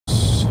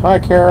Hi,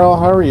 Carol.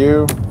 How are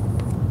you?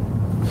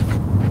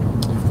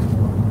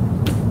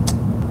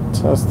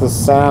 Test the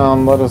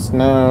sound. Let us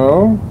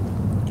know.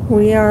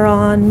 We are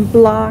on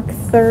block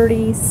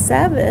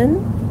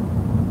 37.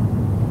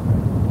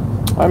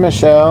 Hi,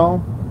 Michelle.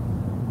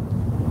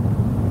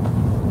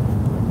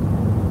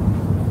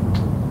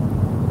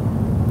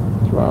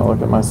 Do you want to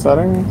look at my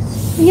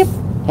settings? Yep.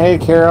 Hey,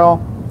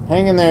 Carol.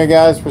 Hang in there,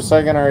 guys, for a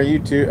second. Our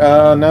YouTube.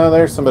 No,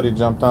 there's somebody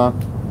jumped on.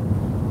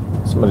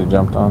 Somebody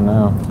jumped on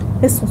now.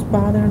 This was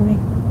bothering me.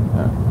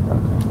 Yeah,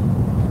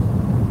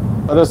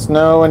 okay. Let us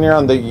know when you're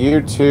on the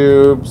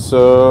YouTube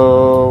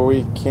so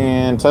we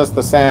can test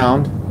the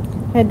sound.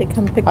 I had to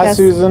come pick Hi, us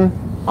Susan.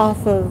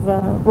 off of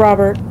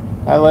Robert.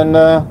 Hi,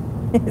 Linda.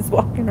 He's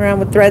walking around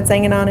with threads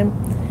hanging on him.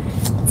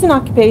 It's an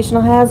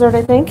occupational hazard,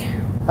 I think.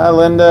 Hi,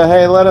 Linda.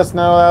 Hey, let us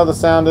know how the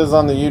sound is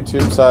on the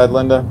YouTube side,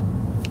 Linda.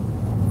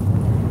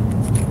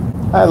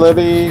 Hi,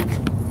 Libby.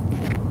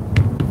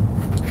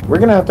 We're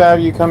going to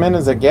have you come in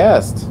as a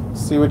guest.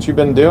 See what you've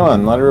been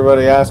doing. Let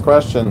everybody ask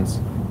questions.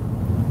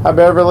 Hi,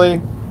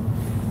 Beverly.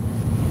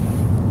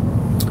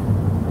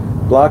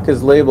 Block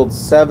is labeled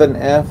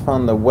 7F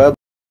on the web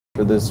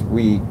for this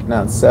week,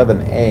 not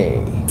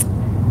 7A.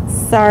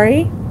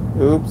 Sorry.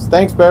 Oops.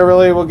 Thanks,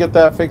 Beverly. We'll get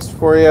that fixed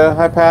for you.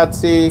 Hi,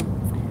 Patsy.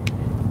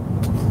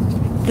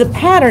 The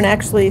pattern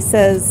actually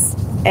says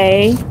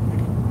A.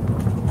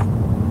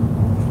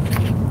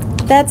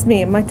 That's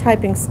me. My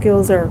typing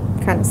skills are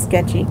kind of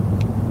sketchy.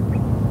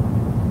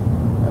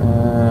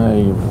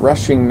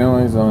 Rushing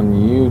noise on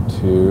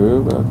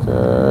YouTube.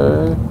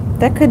 Okay.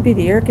 That could be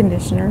the air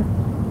conditioner.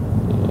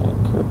 Yeah,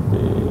 it could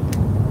be.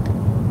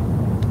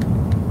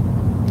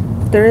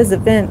 There is a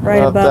vent right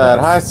above that.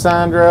 us. Hi,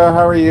 Sandra.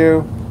 How are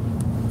you?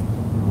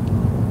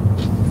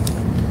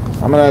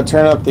 I'm going to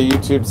turn up the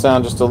YouTube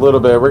sound just a little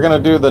bit. We're going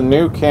to do the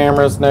new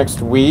cameras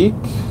next week.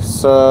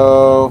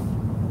 So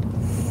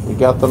we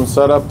got them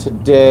set up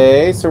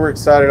today. So we're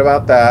excited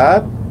about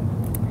that.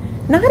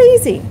 Not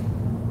easy.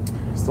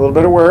 Just a little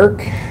bit of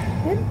work.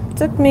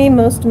 It took me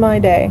most of my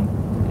day.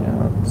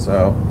 Yeah,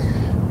 so.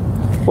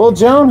 Well,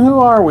 Joan, who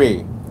are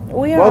we?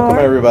 Welcome,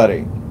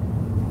 everybody.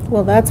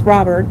 Well, that's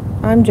Robert.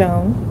 I'm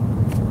Joan.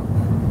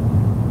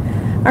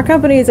 Our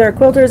companies are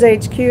Quilters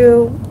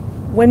HQ,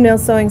 Windmill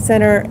Sewing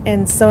Center,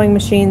 and Sewing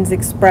Machines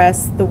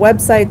Express. The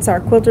websites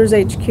are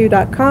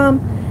quiltershq.com,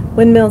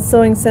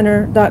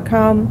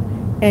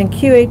 windmillsewingcenter.com, and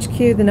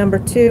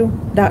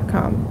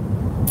QHQ2.com.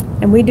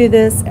 And we do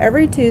this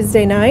every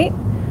Tuesday night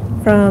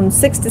from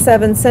 6 to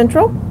 7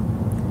 Central.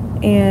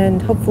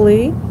 And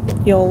hopefully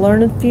you'll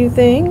learn a few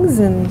things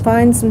and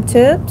find some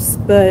tips.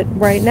 But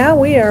right now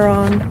we are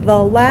on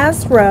the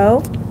last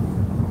row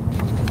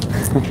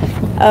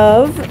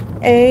of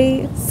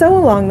a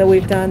sew-along that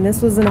we've done.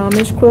 This was an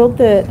Amish quilt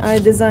that I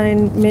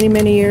designed many,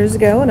 many years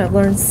ago, and I've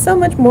learned so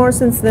much more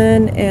since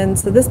then, and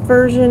so this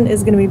version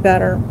is going to be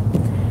better.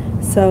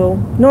 So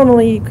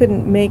normally you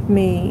couldn't make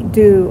me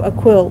do a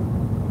quilt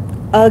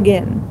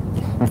again,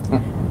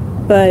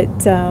 but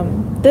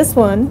this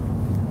one,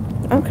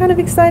 I'm kind of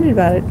excited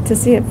about it, to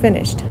see it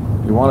finished.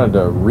 You wanted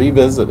to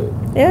revisit it.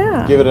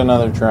 Yeah. Give it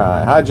another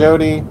try. Hi,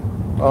 Jody.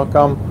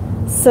 Welcome.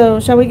 So,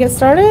 shall we get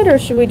started, or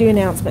should we do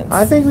announcements?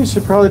 I think we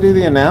should probably do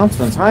the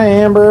announcements. Hi,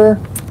 Amber.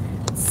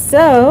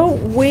 So,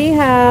 we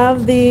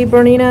have the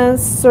Bernina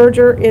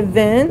Serger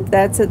event.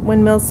 That's at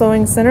Windmill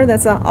Sewing Center.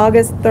 That's on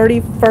August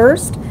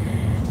 31st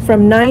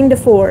from 9 to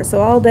 4.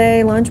 So, all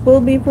day. Lunch will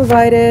be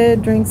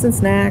provided, drinks and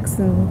snacks,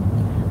 and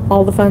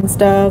all the fun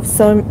stuff.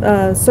 Some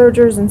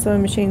sergers and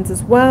sewing machines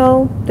as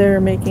well. They're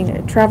making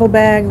a travel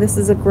bag. This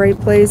is a great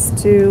place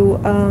to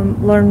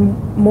learn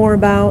more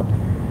about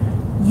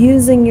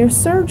using your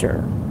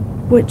serger,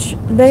 which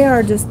they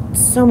are just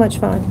so much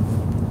fun.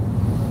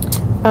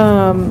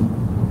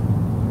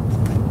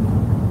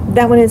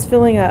 That one is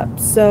filling up,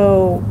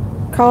 so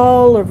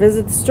call or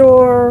visit the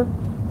store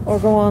or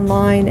go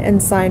online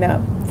and sign up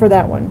for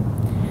that one.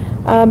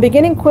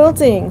 Beginning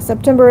quilting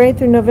September 8th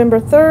through November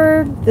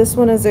 3rd. This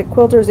one is at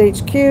Quilters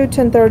HQ,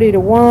 10:30 to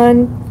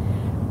 1.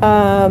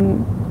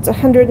 It's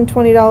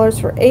 $120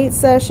 for 8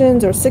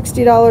 sessions, or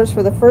 $60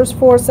 for the first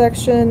 4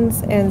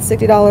 sections, and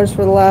 $60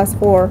 for the last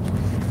 4.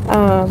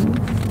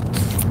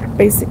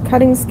 Basic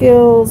cutting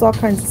skills, all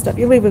kinds of stuff.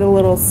 You leave with a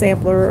little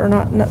sampler, or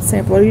not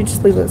sampler, you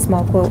just leave with a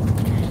small quilt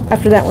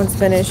after that one's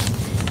finished.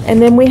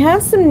 And then we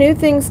have some new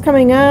things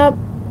coming up.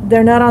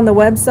 They're not on the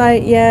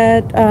website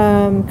yet.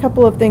 A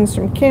couple of things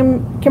from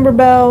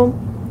Kimberbell.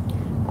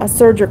 A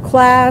serger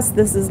class.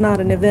 This is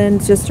not an event,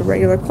 it's just a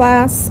regular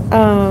class.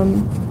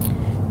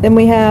 Then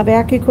we have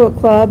AccuQuilt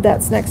Club.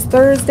 That's next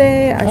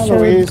Thursday. I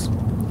showed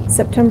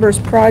September's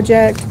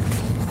project.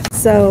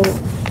 So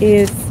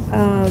if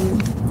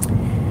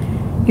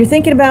you're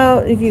thinking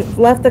about, if you've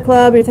left the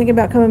club, you're thinking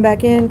about coming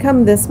back in,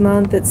 come this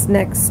month. It's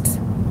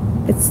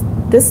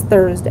this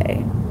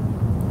Thursday.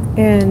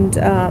 And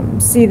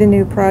see the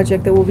new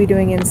project that we'll be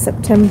doing in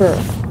September.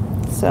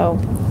 So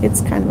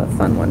it's kind of a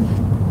fun one.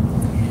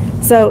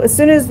 So as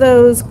soon as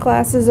those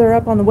classes are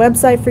up on the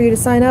website for you to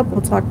sign up, we'll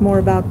talk more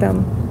about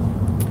them.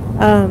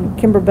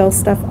 Kimberbell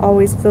stuff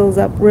always fills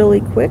up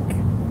really quick.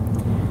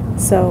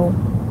 So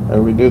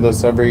We do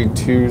this every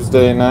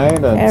Tuesday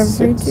night at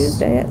every 6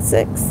 Tuesday at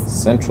 6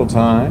 Central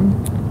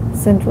Time.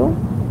 Central.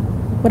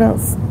 What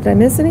else? Did I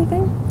miss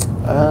anything?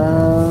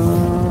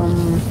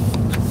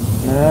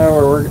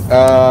 No,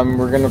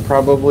 we're gonna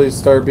probably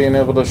start being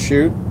able to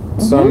shoot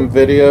some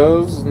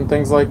videos and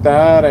things like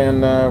that,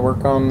 and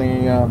work on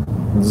the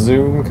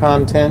Zoom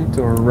content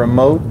or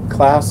remote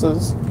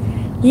classes.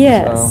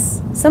 Yes.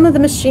 So. Some of the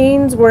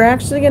machines we're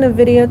actually going to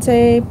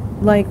videotape,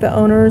 like the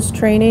owner's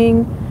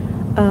training.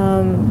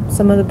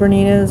 Some of the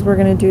Berninas, we're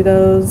going to do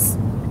those.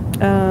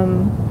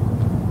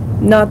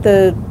 Not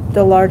the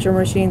larger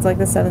machines like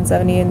the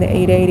 770 and the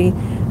 880.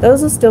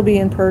 Those will still be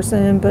in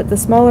person, but the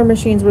smaller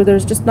machines where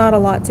there's just not a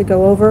lot to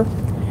go over.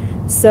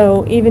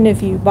 So even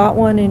if you bought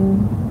one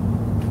in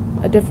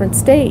a different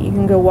state, you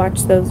can go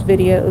watch those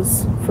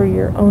videos for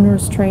your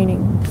owner's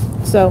training.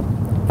 So,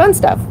 fun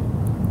stuff.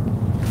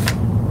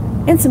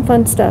 And some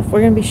fun stuff. We're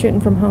going to be shooting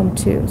from home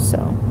too,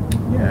 so.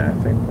 Yeah, I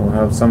think we'll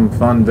have some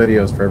fun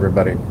videos for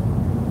everybody.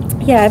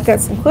 Yeah, I've got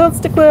some quilts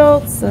to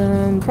quilt,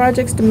 some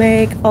projects to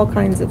make, all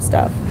kinds of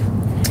stuff.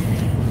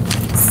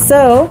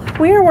 So,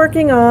 we are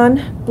working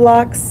on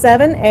block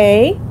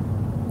 7A,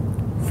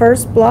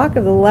 first block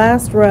of the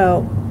last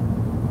row.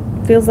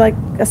 Feels like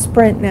a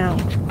sprint now.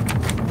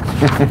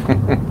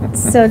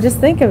 So just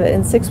think of it.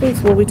 In 6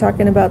 weeks, we'll be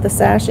talking about the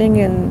sashing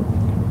and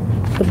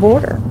the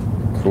border.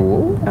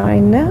 Cool. I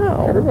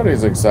know.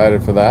 Everybody's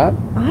excited for that.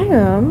 I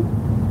am.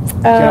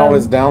 You can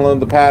always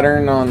download the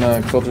pattern on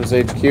Quilters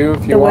HQ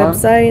if you want.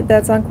 The website,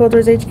 that's on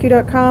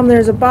quiltershq.com.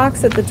 There's a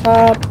box at the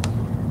top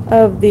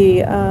of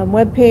the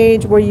web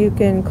page where you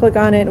can click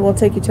on it and we'll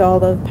take you to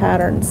all the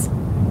patterns.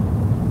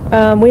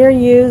 We are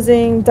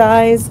using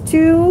dies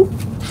 2,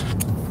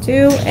 2,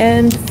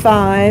 and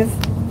 5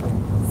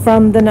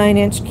 from the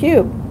 9-inch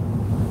cube.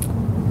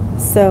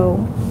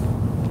 So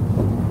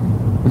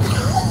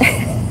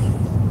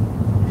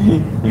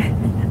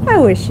I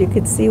wish you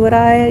could see what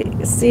I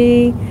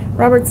see.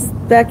 Robert's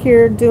back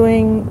here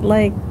doing,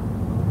 like,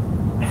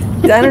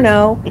 I don't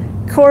know,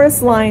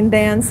 chorus line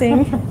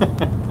dancing.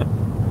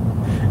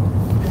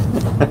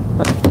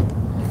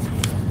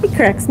 He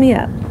cracks me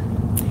up.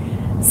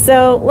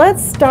 So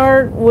let's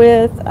start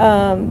with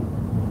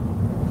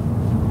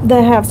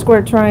the half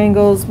square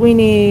triangles. We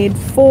need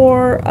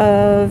 4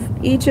 of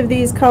each of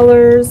these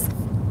colors,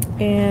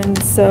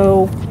 and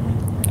so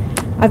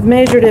I've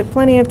measured it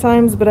plenty of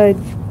times, but I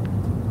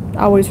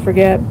always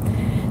forget.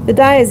 The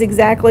die is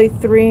exactly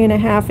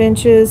 3.5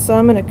 inches, so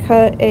I'm going to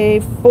cut a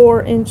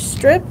 4-inch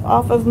strip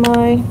off of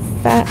my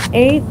fat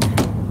 8.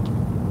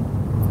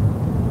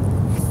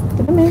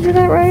 Did I measure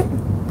that right?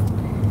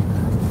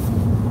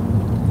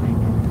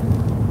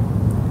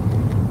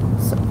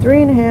 So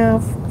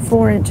 3.5,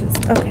 4 inches.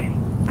 Okay.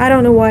 I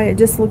don't know why it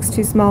just looks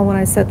too small when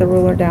I set the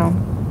ruler down.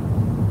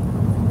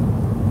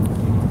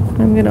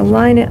 I'm going to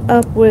line it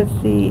up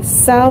with the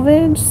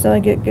salvage so I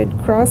get good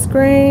cross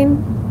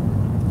grain.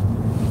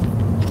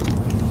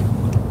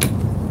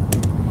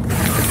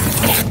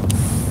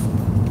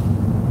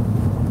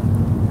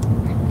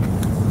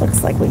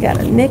 Looks like we got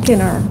a nick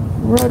in our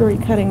rotary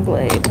cutting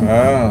blade.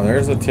 Oh,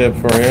 there's a tip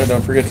for you.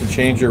 Don't forget to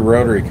change your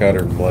rotary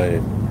cutter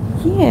blade.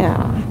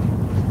 Yeah,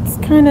 it's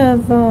kind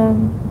of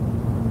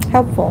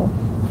helpful.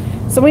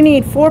 So we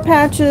need 4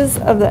 patches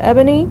of the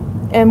ebony,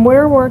 and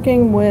we're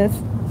working with,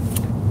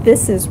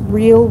 this is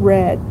real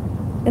red.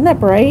 Isn't that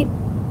bright?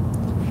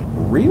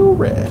 Real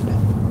red.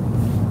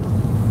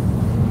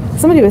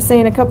 Somebody was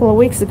saying a couple of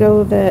weeks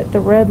ago that the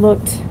red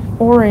looked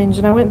orange,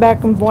 and I went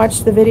back and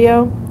watched the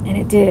video, and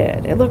it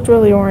did. It looked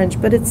really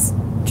orange, but it's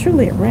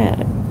truly a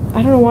red.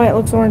 I don't know why it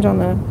looks orange on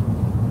the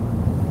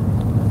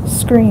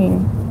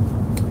screen.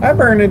 Hi,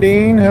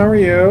 Bernadine. How are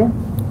you?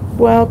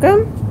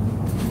 Welcome.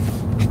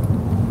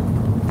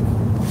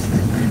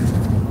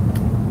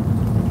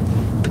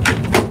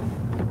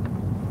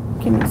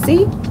 Can you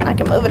see? I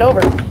can move it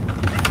over.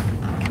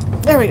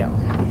 There we go.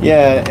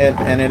 Yeah,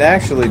 and it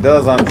actually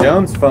does on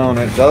Joan's phone.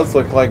 It does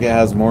look like it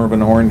has more of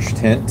an orange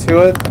tint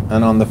to it.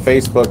 And on the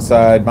Facebook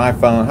side, my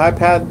phone. Hi,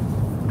 Pat.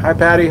 Hi,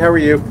 Patty. How are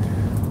you?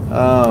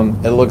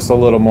 It looks a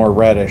little more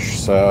reddish.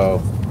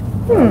 So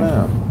I don't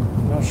know.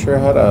 I'm not sure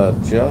how to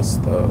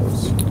adjust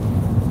those.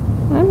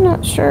 I'm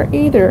not sure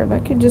either.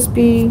 That could just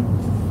be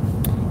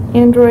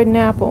Android and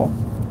Apple.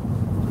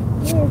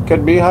 Yeah,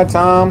 could be. Hi,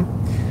 Tom.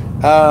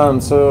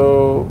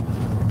 So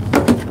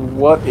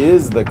what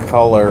is the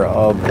color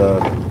of the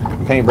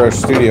Paintbrush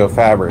Studio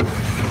fabric?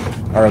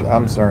 Or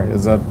I'm sorry,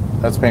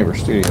 that's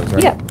Paintbrush Studios,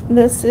 right? Yeah,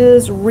 this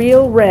is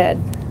Real Red.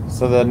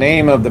 So the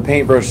name of the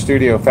Paintbrush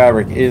Studio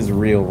fabric is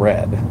Real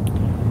Red.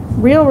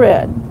 Real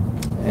Red.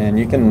 And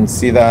you can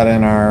see that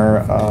in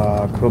our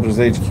Quilters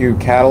HQ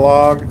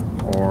catalog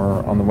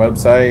or on the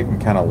website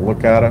and kind of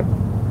look at it.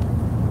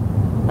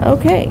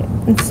 Okay,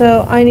 and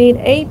so I need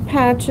 8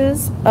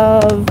 patches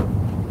of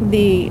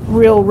the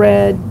Real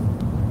Red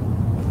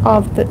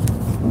of the,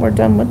 we're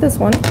done with this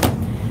one.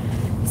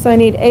 So I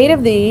need 8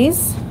 of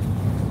these.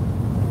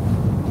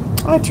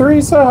 Hi,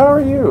 Teresa, how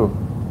are you?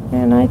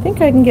 And I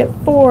think I can get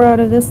 4 out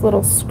of this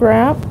little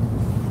scrap.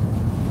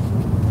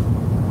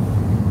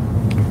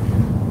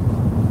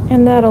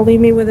 And that'll leave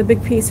me with a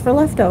big piece for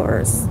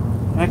leftovers.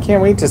 I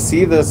can't wait to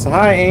see this.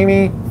 Hi,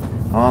 Amy.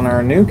 On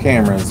our new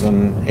cameras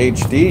in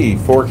HD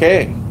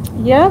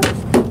 4K. Yep.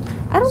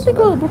 I don't think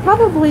we'll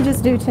probably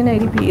just do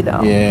 1080p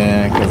though.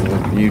 Yeah, because of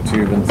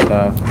YouTube and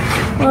stuff.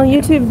 Well,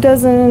 YouTube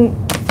doesn't,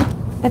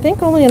 I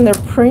think only in their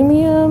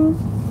premium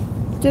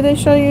do they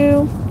show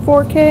you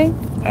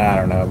 4K. I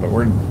don't know, but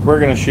we're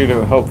gonna shoot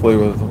it. Hopefully,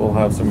 we'll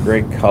have some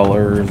great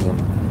colors and.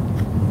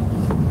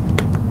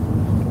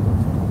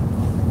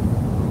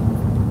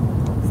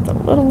 Just a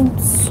little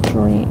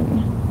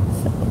stream.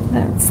 So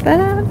that's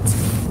that.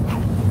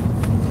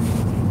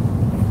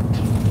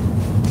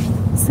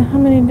 So how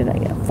many did I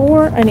get?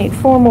 4? I need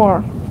 4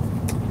 more.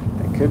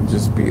 It could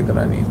just be that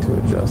I need to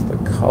adjust the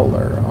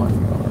color on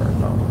your.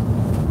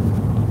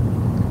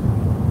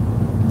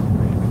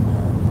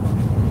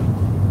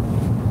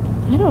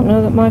 I don't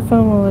know that my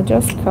phone will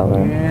adjust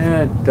color.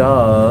 Yeah, it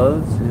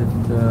does.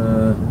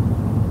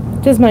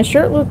 Does my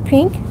shirt look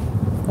pink?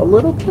 A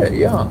little bit,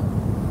 yeah.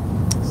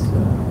 So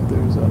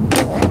there's a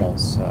normal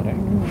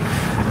setting.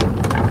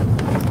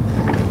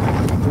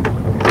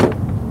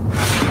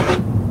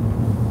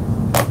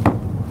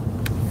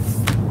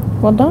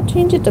 Well, don't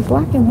change it to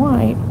black and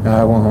white.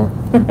 I won't.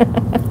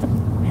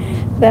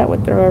 That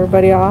would throw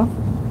everybody off.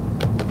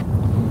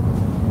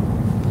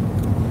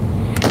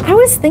 I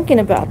was thinking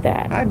about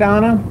that. Hi,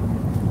 Donna.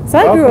 So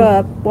I grew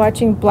up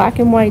watching black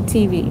and white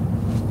TV.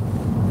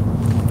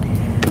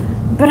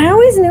 But I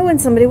always knew when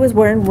somebody was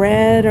wearing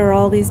red or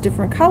all these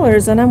different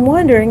colors, and I'm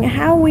wondering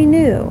how we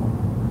knew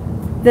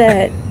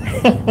that,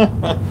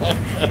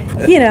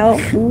 you know,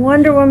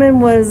 Wonder Woman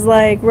was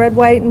like red,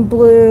 white, and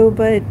blue,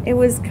 but it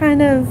was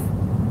kind of,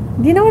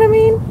 do you know what I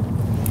mean?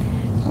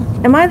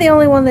 Am I the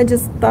only one that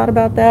just thought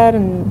about that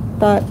and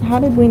thought, how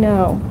did we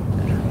know?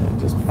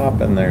 They just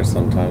pop in there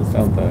sometimes,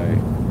 don't they?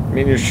 I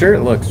mean, your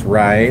shirt looks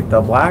right.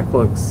 The black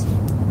looks,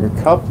 your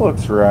cup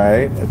looks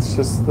right. It's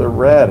just the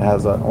red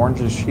has an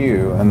orangish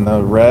hue, and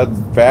the red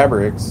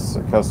fabrics.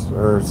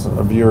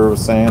 A viewer was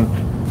saying,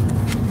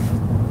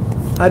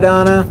 "Hi,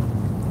 Donna."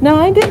 No,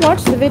 I did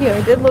watch the video.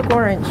 It did look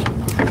orange.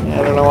 Yeah,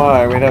 I don't know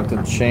why. We'd have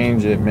to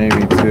change it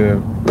maybe to.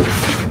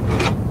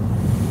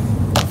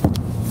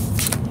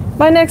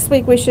 By next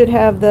week, we should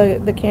have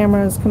the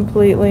cameras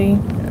completely.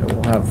 Yeah,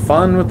 we'll have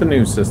fun with the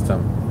new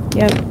system.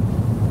 Yep.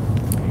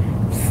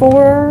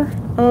 4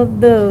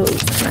 of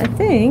those, I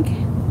think.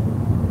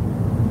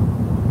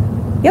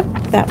 Yep,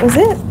 that was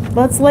it.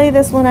 Let's lay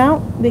this one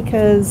out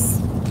because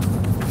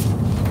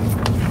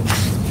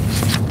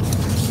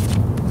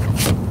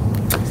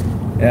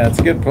yeah, it's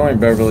a good point,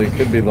 Beverly. It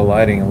could be the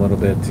lighting a little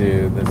bit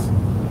too. These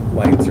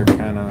lights are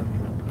kind of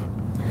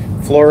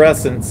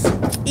fluorescence.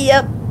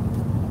 yep.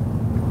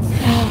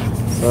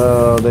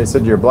 So they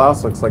said your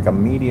blouse looks like a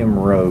medium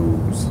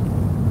rose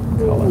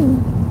color.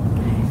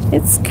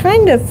 It's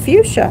kind of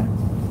fuchsia.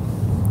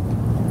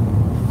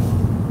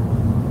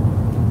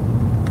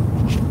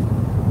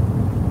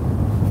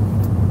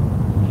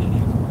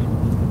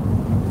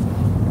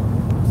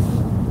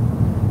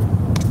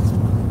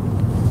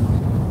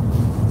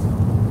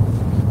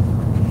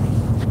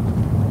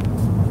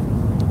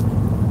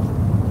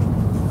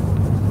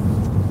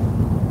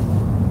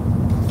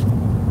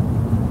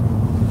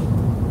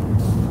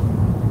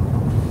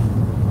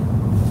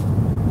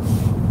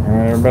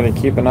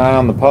 Everybody keep an eye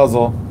on the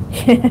puzzle.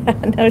 Yeah,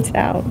 no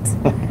doubt.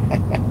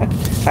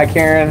 Hi,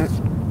 Karen.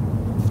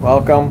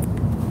 Welcome.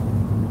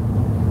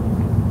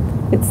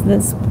 It's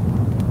this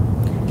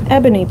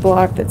ebony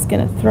block that's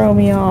going to throw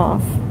me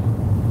off.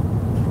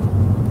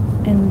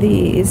 And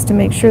these to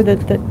make sure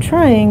that the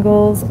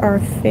triangles are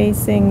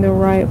facing the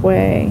right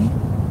way.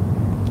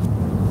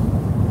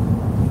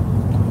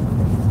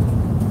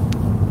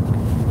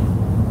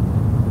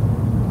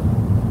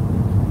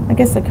 I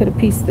guess I could have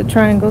pieced the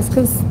triangles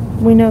because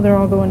we know they're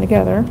all going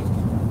together.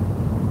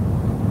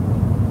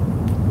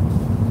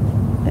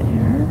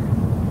 There.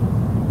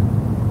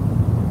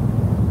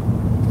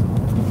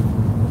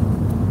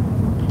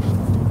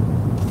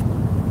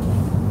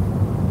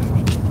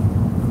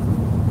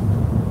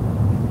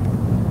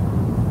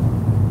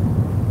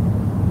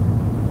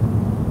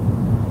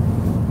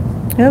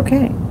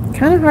 Okay,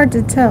 kind of hard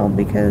to tell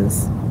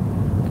because...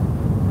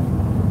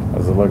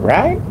 Does it look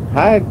right?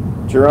 Hi,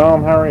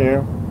 Jerome. How are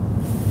you?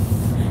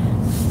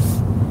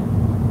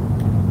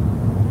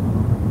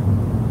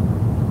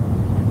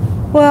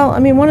 Well, I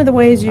mean, one of the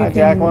ways Hi,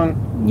 Jacqueline.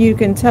 you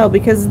can tell,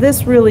 because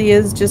this really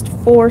is just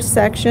 4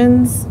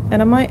 sections,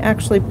 and I might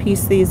actually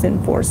piece these in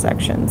 4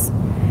 sections.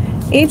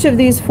 Each of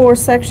these 4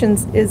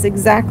 sections is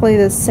exactly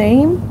the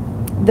same.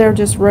 They're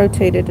just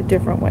rotated a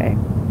different way.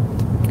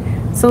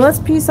 So let's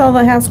piece all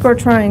the half square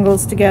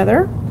triangles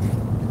together.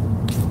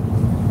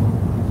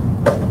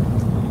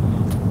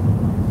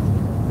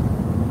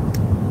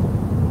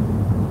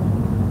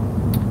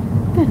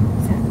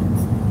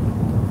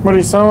 What are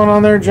you sewing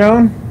on there,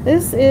 Joan?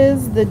 This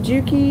is the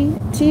Juki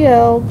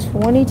TL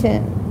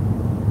 2010.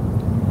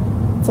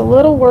 It's a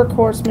little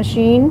workhorse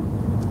machine.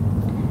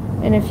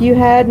 And if you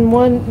hadn't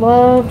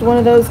loved one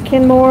of those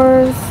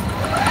Kenmores,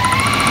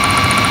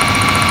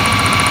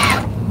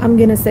 I'm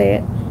gonna say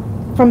it.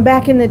 from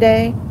back in the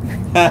day.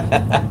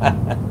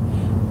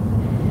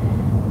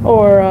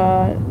 Or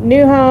a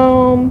new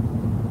home,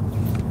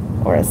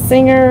 or a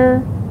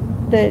singer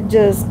that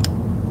just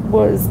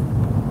was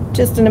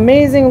just an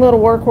amazing little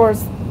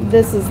workhorse.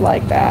 This is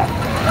like that.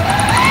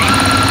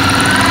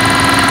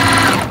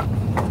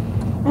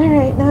 All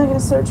right, now I'm gonna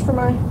search for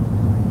my.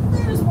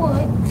 There's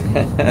one.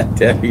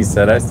 Debbie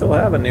said, "I still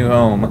have a new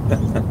home."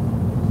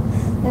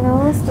 And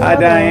I'll still Hi, have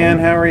Diane.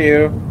 one. How are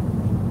you?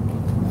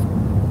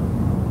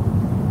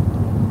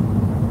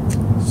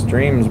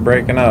 Stream's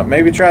breaking up.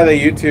 Maybe try the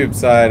YouTube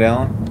side,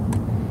 Ellen.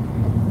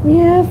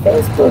 Yeah,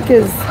 Facebook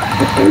is.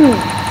 Kind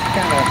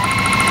of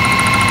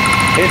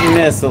hit and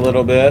miss a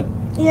little bit.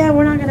 Yeah,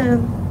 we're not gonna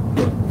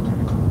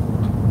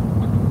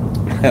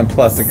And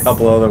plus a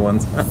couple other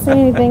ones. say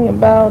anything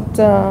about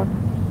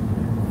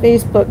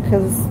Facebook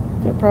because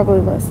they're probably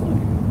listening.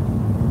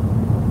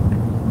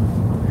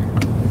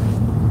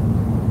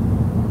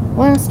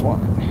 Last one.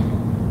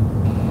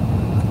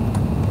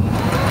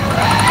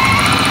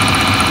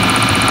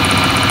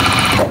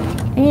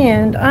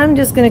 And I'm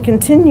just going to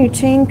continue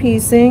chain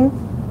piecing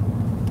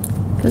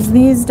because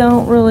these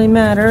don't really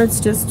matter. It's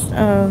just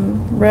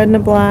red and a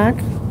black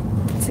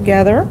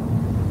together.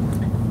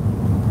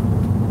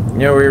 You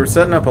know, we were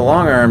setting up a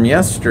long arm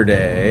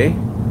yesterday,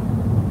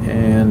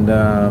 and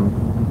a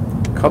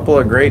couple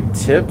of great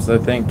tips I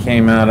think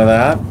came out of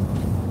that.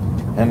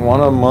 And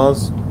one of them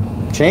was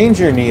change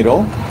your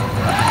needle.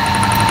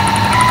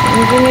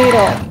 Change your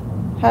needle.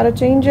 How to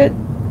change it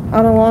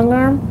on a long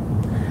arm?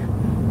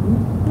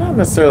 Not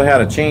necessarily how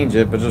to change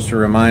it, but just a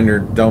reminder,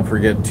 don't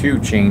forget to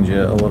change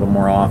it a little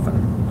more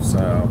often.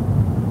 So,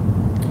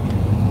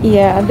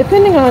 yeah,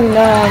 depending on,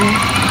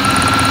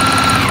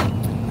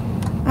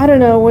 I don't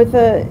know, with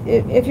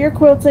if you're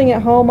quilting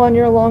at home on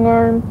your long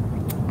arm,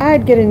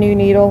 I'd get a new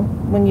needle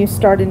when you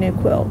start a new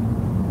quilt.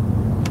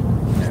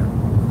 yeah.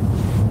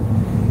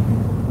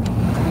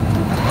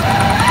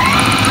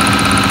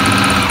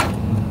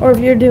 Or if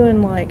you're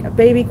doing like a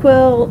baby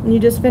quilt and you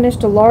just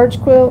finished a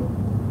large quilt,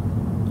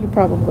 you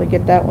probably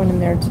get that one in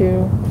there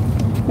too.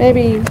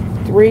 Maybe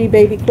 3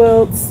 baby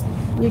quilts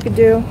you could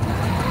do.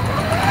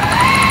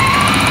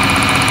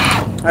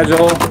 Hi,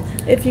 Joel.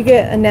 If you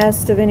get a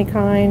nest of any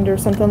kind or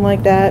something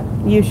like that,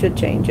 you should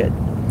change it.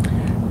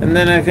 And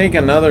then I think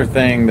another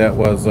thing that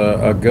was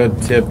a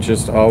good tip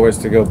just always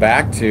to go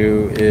back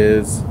to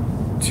is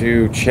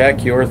to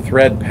check your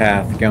thread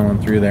path going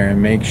through there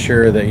and make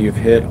sure that you've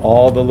hit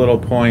all the little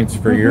points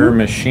for your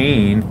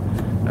machine,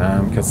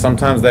 because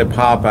sometimes they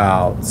pop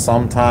out.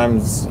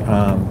 Sometimes, you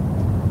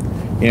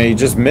know, you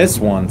just miss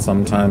one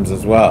sometimes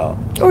as well.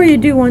 Or you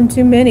do one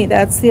too many.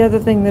 That's the other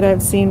thing that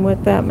I've seen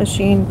with that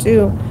machine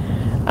too.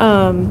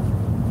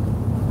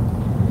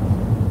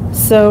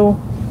 So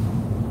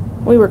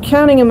we were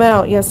counting them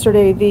out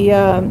yesterday. The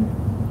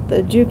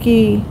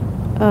Juki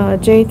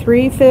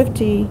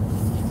J350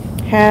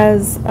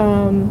 has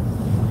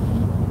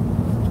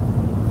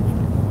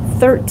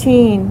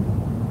 13,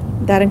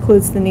 that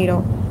includes the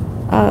needle,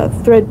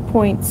 thread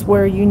points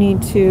where you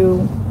need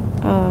to,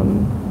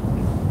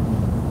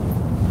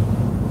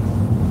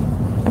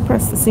 I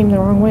pressed the seam the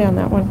wrong way on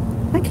that one.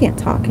 I can't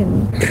talk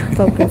and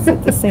focus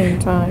at the same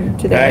time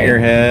today. Pat your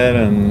head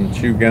and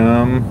chew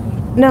gum.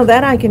 No,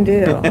 that I can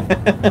do.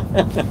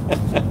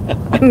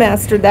 I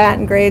mastered that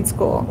in grade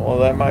school. Well,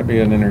 that might be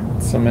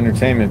some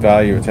entertainment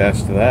value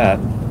attached to that.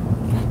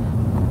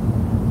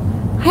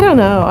 I don't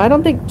know. I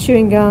don't think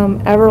chewing gum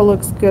ever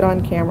looks good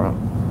on camera.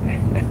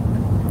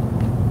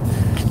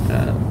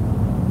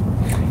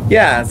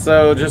 Yeah,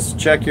 so just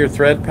check your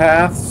thread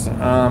paths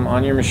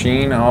on your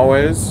machine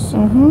always.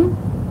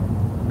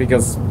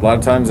 Because a lot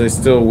of times they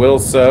still will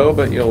sew,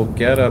 but you'll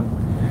get a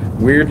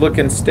weird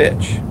looking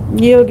stitch.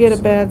 You'll get a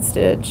bad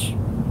stitch.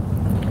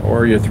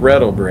 Or your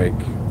thread will break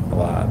a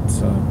lot.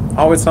 So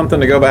always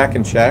something to go back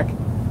and check.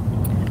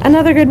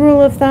 Another good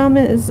rule of thumb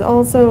is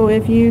also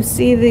if you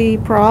see the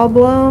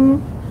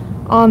problem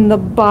on the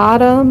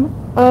bottom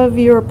of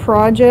your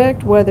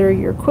project, whether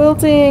you're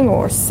quilting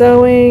or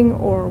sewing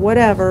or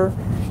whatever,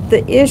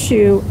 the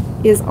issue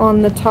is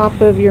on the top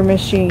of your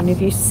machine.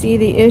 If you see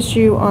the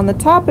issue on the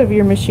top of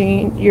your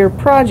machine, your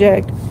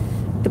project,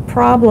 the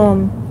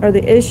problem or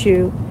the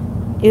issue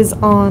is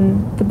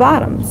on the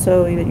bottom.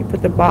 So either you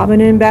put the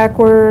bobbin in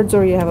backwards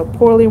or you have a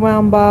poorly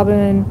wound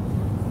bobbin,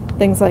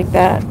 things like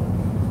that.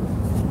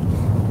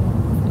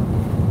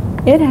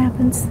 It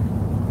happens.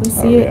 We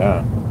see it.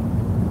 Yeah.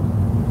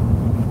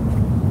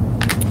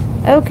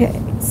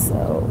 Okay,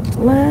 so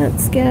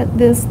let's get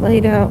this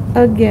laid out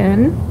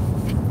again.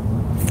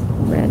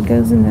 Red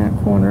goes in that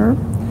corner.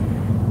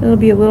 It'll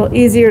be a little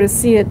easier to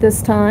see it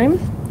this time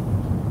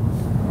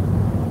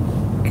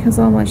because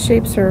all my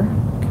shapes are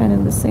kind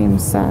of the same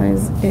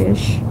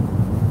size-ish.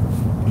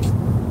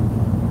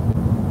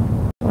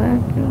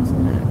 Black goes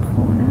in that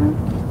corner.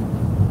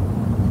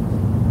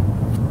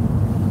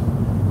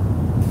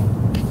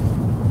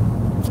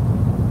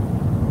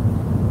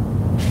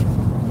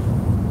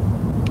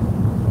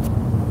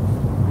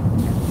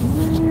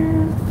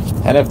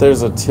 And if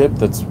there's a tip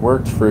that's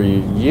worked for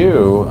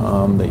you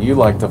that you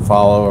like to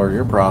follow, or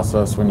your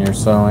process when you're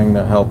sewing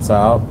that helps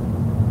out,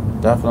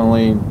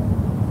 definitely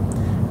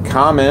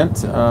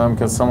comment,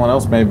 because someone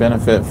else may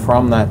benefit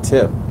from that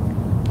tip.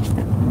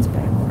 That one's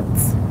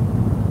backwards.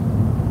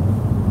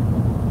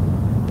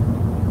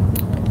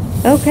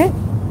 Okay,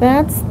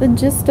 that's the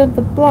gist of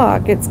the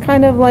block. It's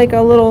kind of like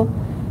a little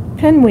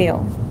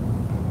pinwheel.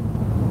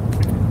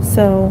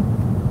 So,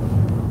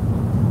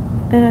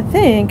 and I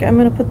think I'm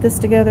going to put this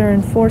together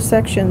in 4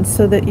 sections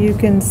so that you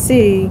can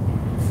see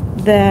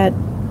that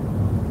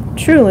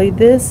truly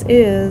this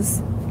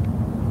is,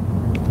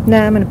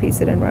 nah, I'm going to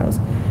piece it in rows.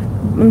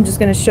 I'm just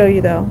going to show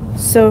you though.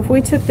 So if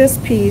we took this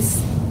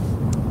piece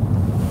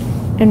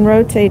and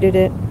rotated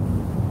it,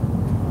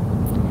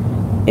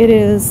 it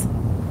is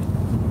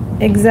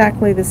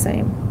exactly the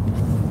same.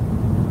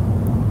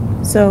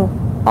 So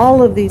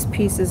all of these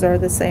pieces are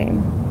the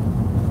same.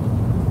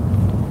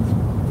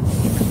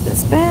 Put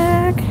this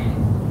back,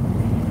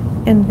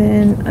 and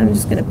then I'm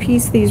just going to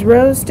piece these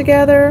rows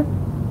together,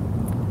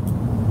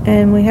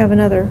 and we have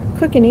another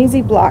quick and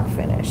easy block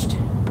finished.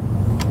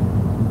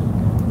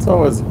 It's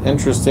always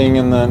interesting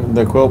in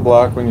the quilt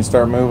block when you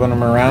start moving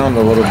them around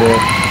a little bit,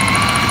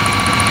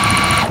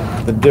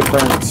 the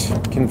different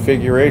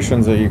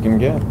configurations that you can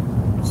get.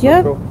 So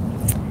yep. cool.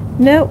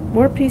 Nope,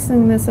 we're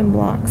piecing this in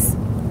blocks.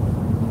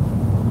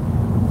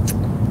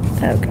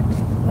 Okay,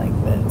 like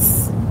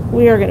this.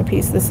 We are going to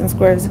piece this in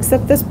squares,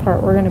 except this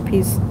part we're going to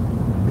piece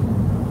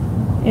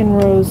in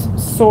rows,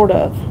 sort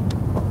of.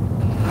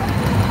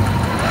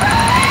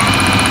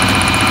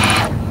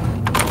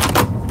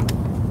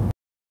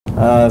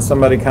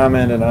 Somebody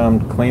commented,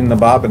 clean the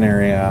bobbin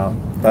area out.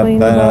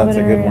 That's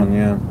a good one,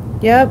 yeah.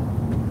 Yep.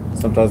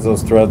 Sometimes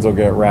those threads will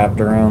get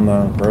wrapped around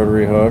the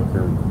rotary hook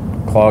or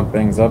clog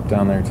things up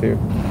down there too.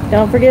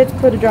 Don't forget to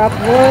put a drop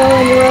of oil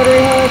in your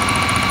rotary hook.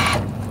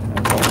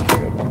 That's a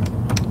good one.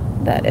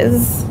 That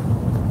is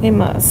a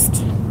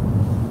must.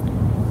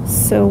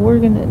 So we're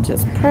going to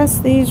just press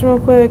these real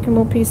quick, and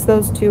we'll piece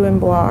those 2 in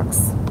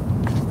blocks.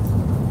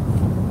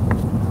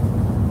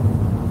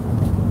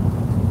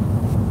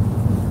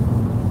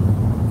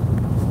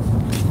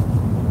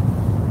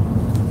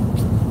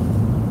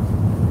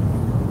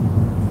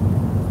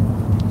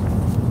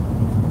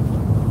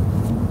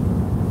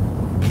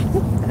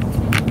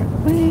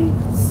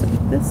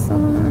 This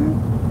on.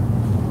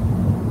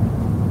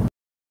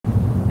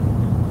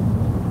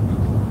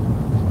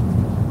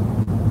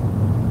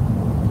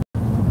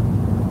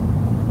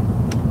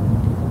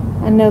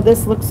 I know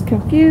this looks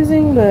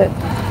confusing, but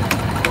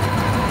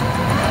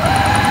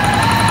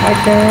hi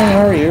Karen,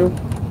 how are you?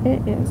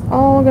 It is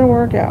all gonna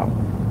work out.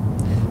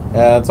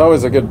 Yeah, it's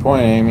always a good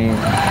point, Amy.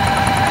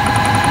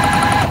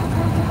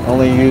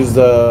 Only use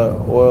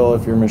the oil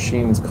if your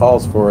machine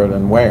calls for it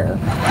and where.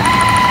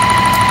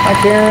 Hi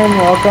Karen,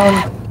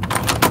 welcome.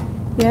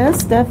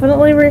 Yes,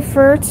 definitely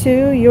refer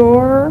to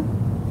your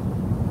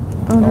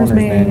owner's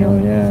manual.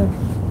 Yeah,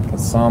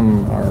 because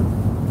some are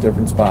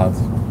different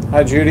spots.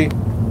 Hi Judy.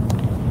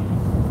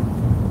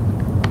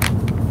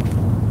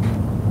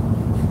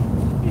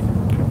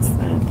 Press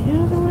that the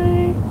other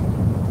way.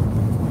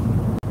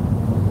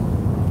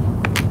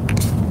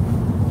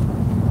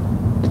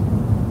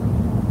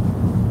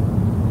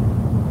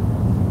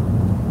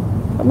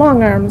 The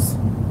long arms,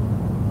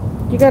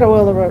 you gotta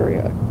oil the rotary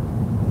hook.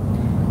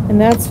 And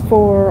that's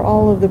for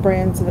all of the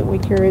brands that we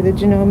carry, the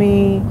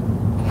Janome,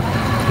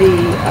 the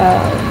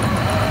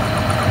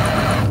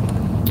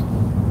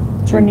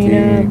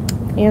Bernina,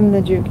 and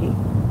the Juki.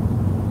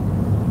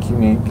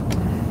 Unique.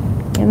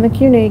 And the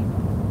Cunique.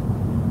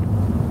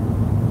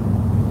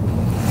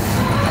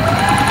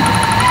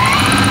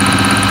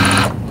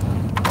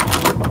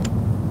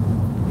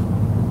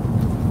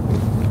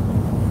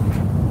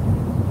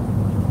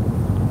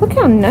 Look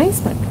how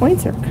nice my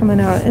points are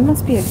coming out. It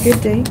must be a good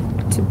day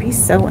to be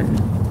sewing.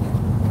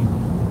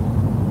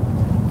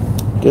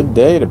 Good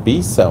day to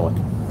be sewing.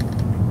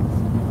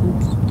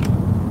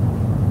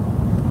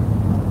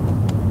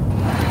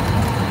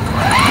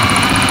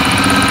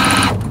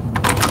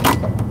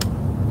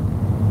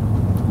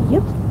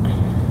 Yep.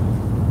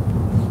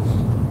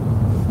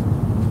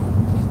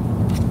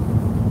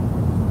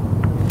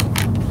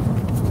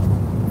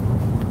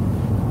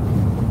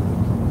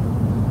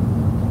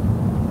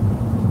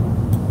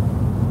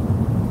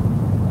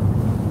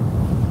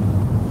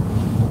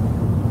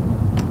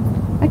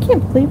 I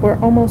can't believe we're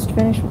almost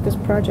finished with this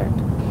project.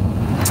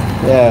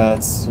 Yeah,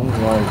 it seems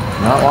like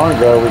not long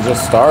ago we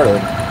just started.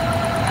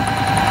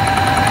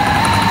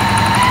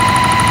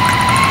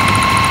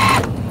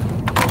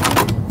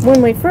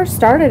 When we first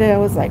started it, I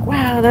was like,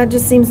 wow, that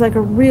just seems like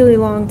a really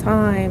long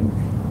time.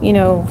 You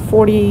know,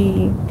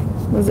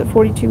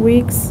 42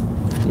 weeks?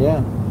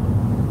 Yeah.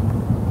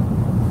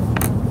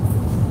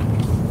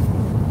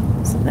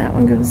 So that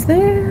one goes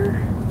there.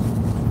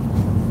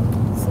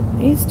 So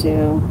these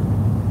 2.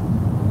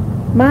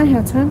 My,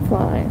 how time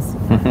flies.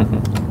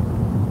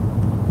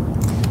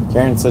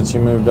 Karen said she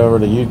moved over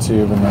to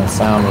YouTube and the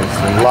sound was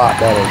a lot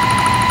better.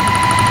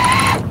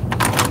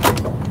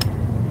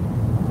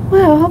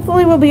 Well, hopefully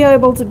hopefully we'll be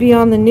able to be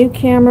on the new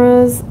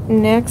cameras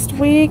next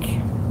week.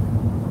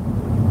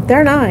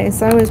 They're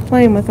nice. I was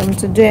playing with them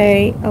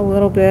today a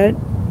little bit,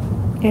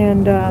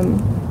 and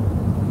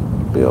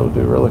be able to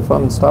do really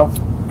fun stuff.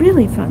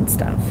 Really fun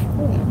stuff.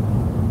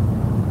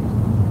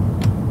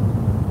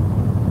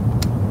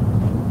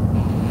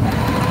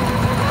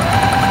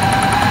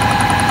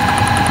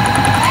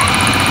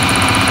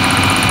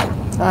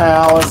 Hi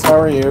Alice, how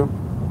are you?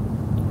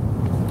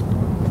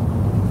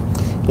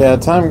 Yeah,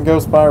 time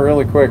goes by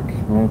really quick.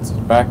 It's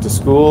back to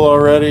school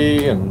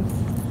already, and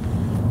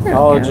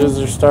colleges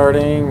are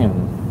starting,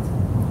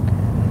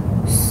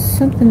 and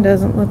something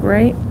doesn't look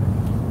right.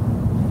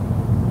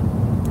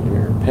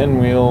 Your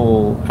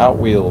pinwheel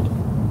outwheeled.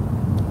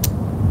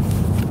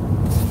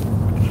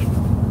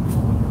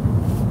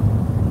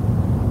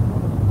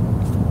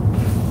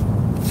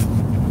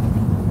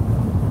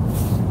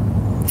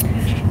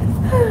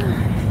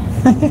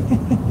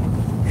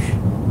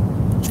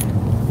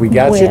 We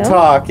got you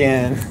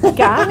talking.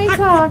 Got me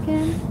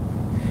talking.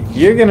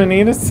 You're gonna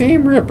need a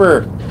seam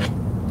ripper.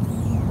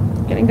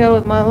 Gonna go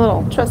with my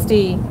little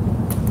trusty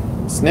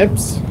snippy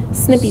things.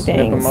 Snip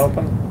them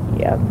open.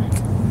 Yep.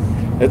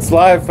 It's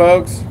live,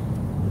 folks.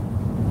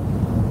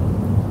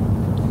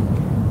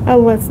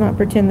 Oh, let's not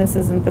pretend this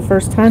isn't the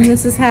first time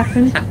this has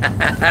happened.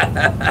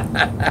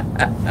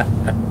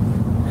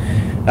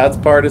 That's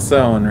part of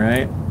sewing,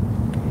 right?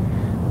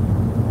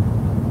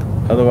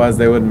 Otherwise,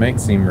 they wouldn't make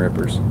seam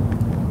rippers.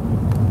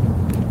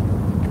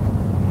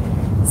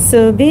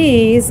 So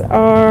these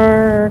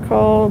are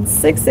called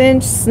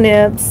 6-inch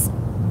snips.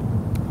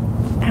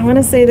 I want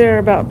to say they're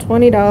about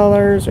 $20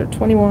 or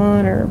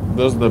 $21 or.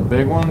 Those are the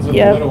big ones or the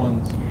little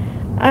ones?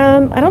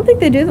 I don't think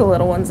they do the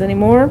little ones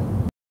anymore.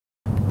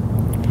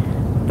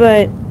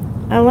 But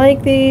I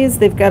like these.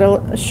 They've got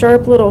a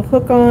sharp little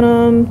hook on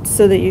them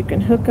so that you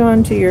can hook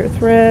onto your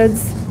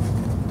threads.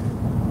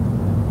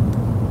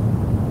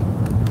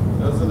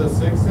 Those are the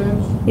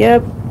 6-inch?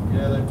 Yep.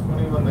 Yeah, they're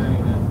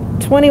 $21.99.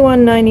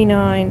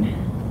 $21.99.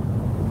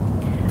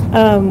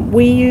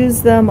 We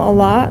use them a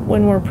lot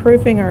when we're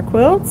proofing our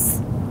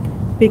quilts,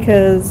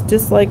 because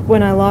just like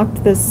when I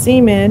locked this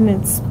seam in,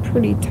 it's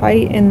pretty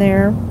tight in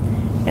there,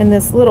 and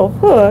this little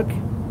hook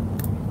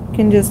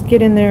can just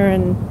get in there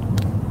and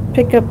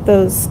pick up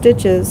those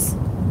stitches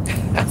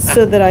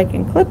so that I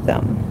can clip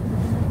them.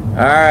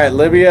 Alright,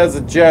 Libby has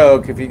a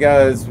joke. If you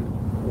guys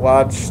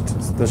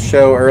watched the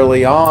show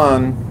early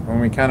on, when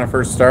we kind of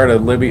first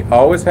started, Libby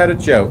always had a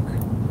joke.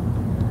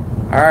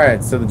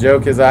 Alright, so the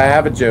joke is I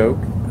have a joke.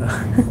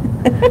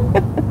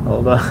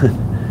 Hold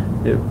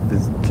on. It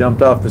just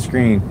jumped off the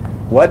screen.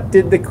 What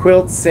did the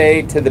quilt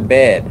say to the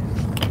bed?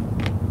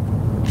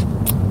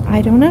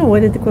 I don't know. What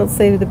did the quilt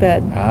say to the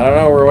bed? I don't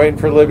know. We're waiting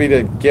for Libby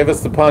to give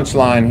us the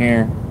punchline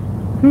here.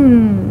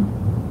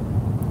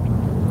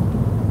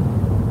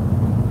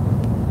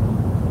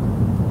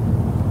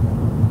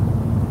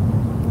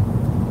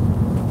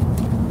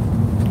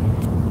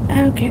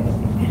 Okay.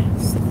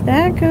 So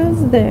that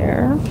goes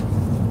there.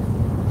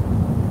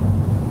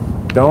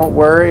 Don't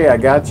worry, I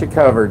got you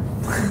covered.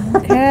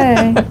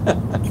 Okay.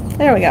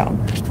 There we go.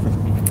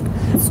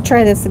 Let's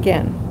try this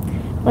again.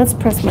 Let's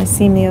press my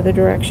seam the other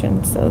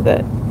direction so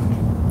that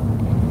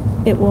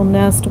it will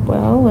nest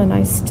well and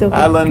I still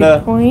get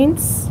good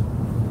points.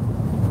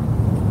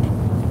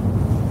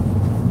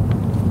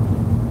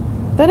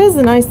 That is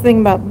the nice thing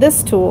about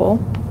this tool,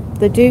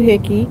 the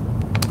doohickey,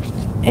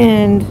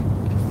 and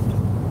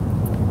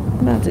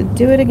I'm about to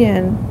do it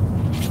again.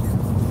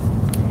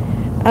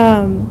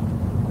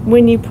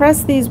 When you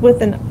press these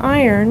with an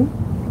iron,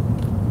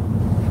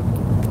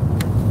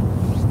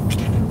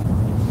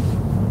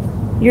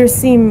 your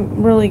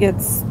seam really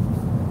gets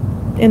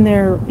in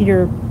there.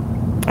 Your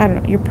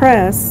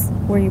press,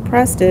 where you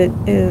pressed it,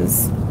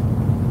 is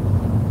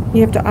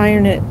you have to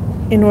iron it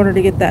in order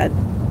to get that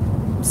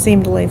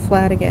seam to lay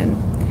flat again.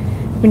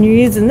 When you're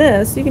using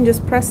this, you can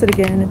just press it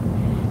again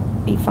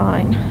and be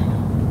fine.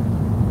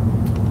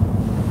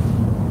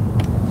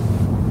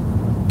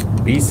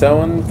 Be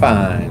sewing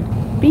fine.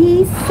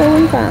 Be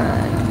sewing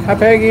fine. Hi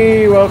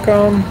Peggy,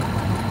 welcome.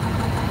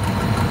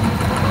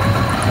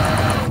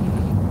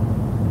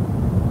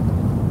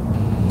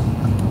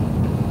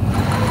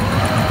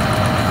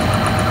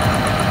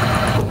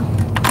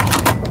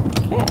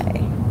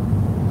 Okay.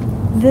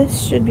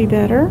 This should be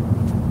better.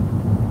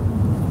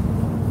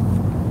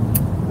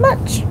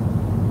 Much.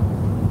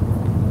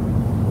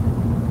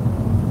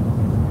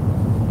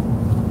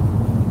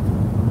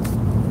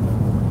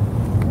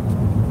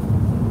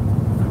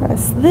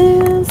 Press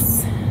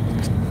this.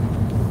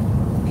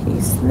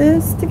 Piece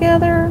this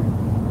together.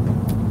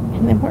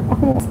 And then we're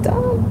almost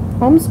done.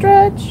 Home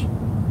stretch.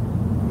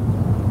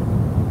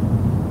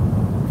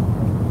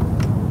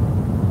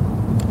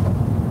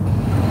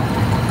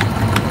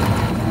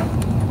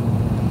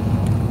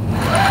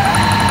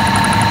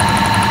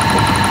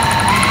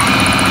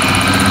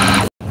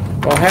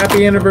 Well,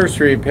 happy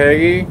anniversary,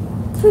 Peggy.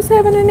 Who's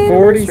having an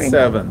anniversary?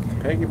 47.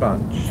 Peggy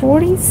Bunch.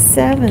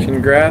 47.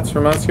 Congrats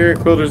from us here at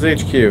Quilters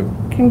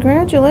HQ.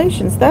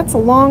 Congratulations. That's a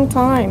long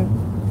time.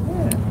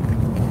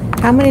 Yeah.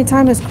 How many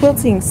times has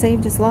quilting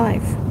saved his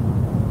life?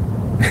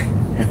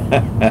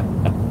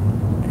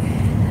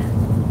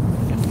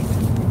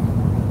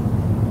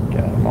 Got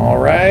them all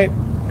right.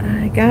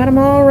 I got them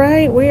all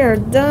right. We are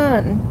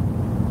done.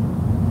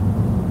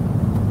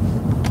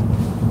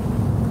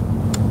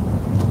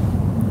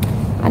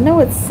 I know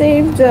it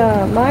saved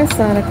my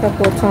son a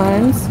couple of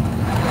times.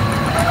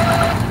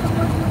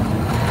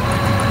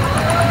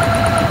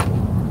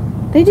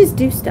 They just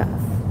do stuff.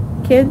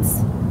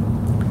 Kids.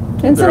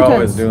 And They're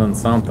always doing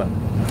something.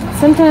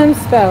 Sometimes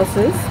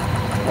spouses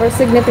or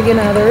significant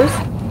others.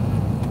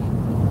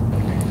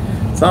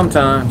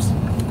 Sometimes.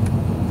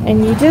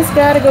 And you just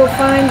gotta go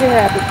find your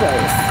happy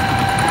place.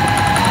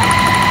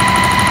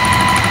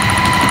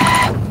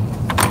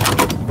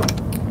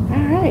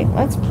 Alright,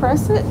 let's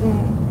press it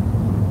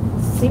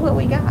and see what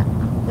we got.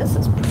 This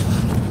is pretty.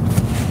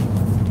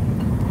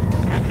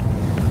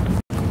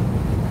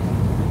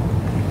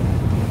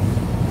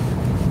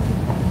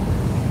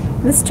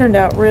 This turned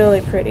out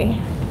really pretty.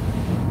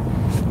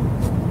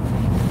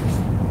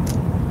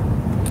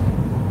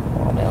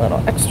 All my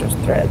little extra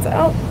threads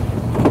out.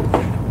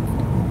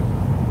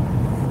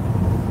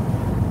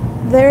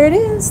 There it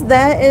is.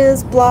 That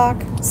is block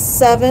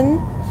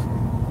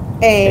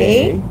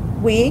 7A,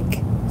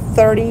 week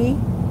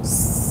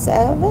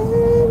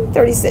 37,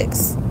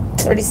 36,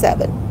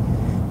 37.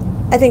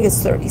 I think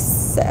it's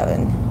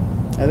 37.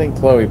 I think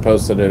Chloe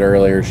posted it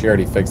earlier. She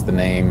already fixed the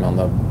name on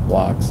the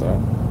block,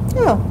 so.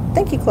 Oh,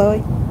 thank you,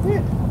 Chloe.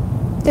 Yeah.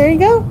 There you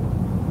go.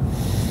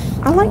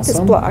 I like this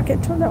Awesome. block.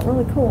 It turned out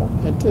really cool.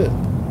 It did.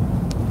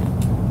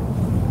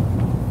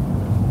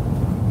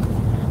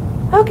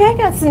 Okay, I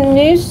got some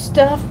new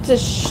stuff to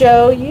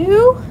show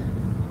you.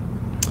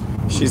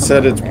 She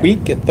said it's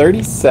week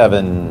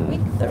 37.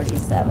 Week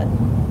 37.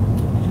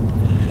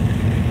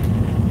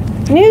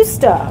 New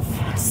stuff.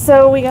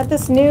 So we got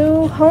this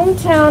new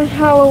Hometown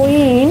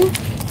Halloween.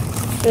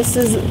 This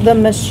is the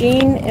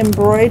machine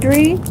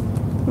embroidery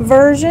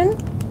version.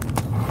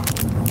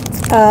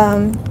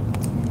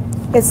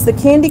 It's the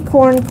Candy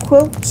Corn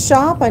Quilt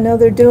Shop. I know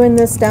they're doing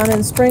this down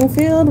in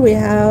Springfield. We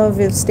have,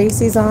 if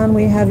Stacy's on,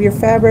 we have your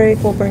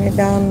fabric. We'll bring it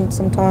down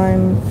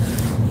sometime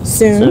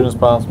soon. As soon as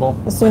possible.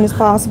 As soon as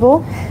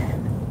possible.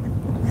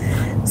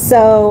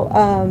 So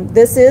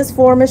this is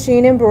for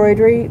machine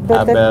embroidery,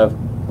 but the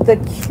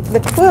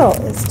quilt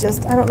is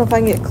just, I don't know if I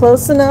can get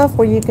close enough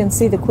where you can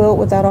see the quilt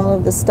without all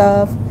of the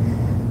stuff.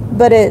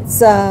 But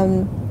it's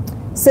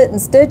Sit and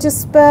Stitch a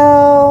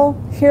Spell,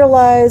 Here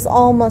Lies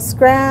All My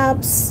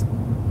Scraps.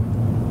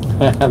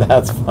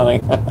 That's funny.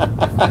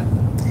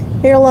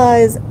 Here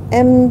Lies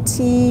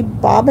MT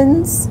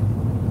Bobbins.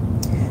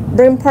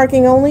 Brim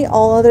Parking Only,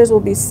 all others will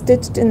be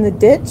stitched in the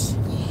ditch.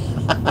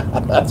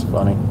 That's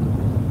funny.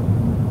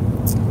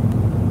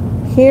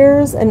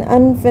 Here's an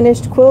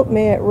unfinished quilt,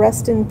 may it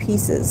rest in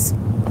pieces,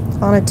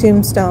 on a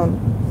tombstone.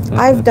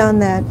 I've done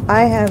that.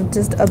 I have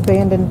just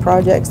abandoned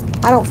projects.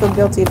 I don't feel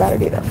guilty about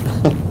it either.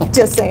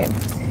 Just saying.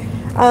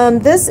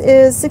 This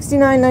is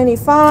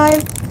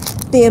 $69.95.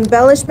 The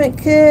embellishment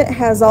kit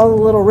has all the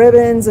little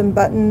ribbons and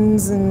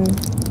buttons and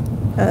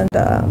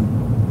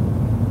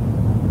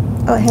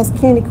oh, it has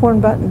candy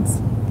corn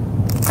buttons.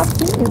 How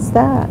cute is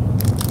that?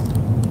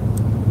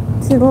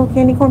 See the little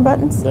candy corn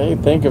buttons? They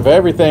think of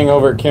everything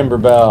over at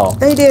Kimberbell.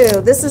 They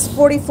do. This is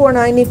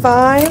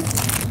 $44.95.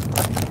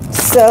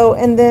 So,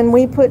 and then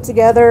we put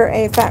together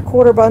a fat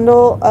quarter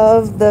bundle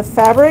of the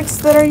fabrics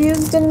that are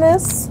used in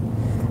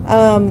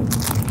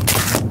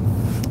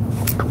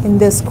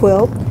this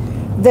quilt.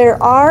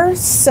 There are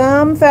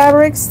some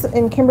fabrics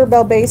in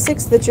Kimberbell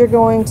Basics that you're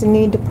going to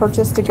need to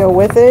purchase to go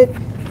with it,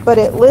 but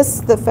it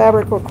lists the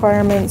fabric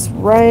requirements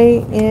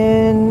right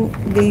in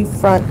the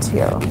front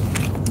here.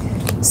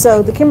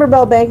 So the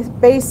Kimberbell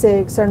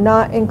Basics are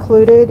not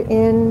included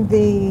in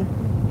the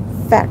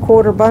fat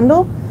quarter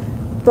bundle,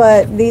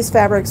 but these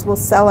fabrics will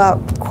sell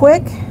out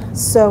quick,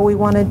 so we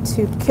wanted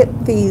to kit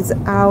these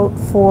out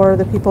for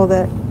the people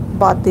that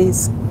bought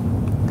these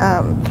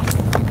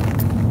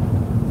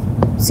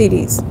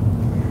CDs.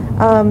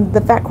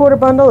 The fat quarter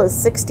bundle is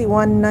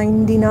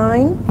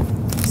 $61.99.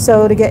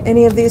 So to get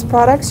any of these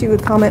products, you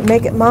would comment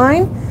 "Make It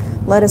Mine."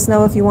 Let us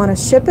know if you want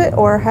to ship it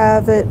or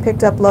have it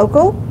picked up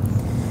local.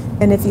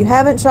 And if you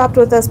haven't shopped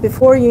with us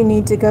before, you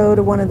need to go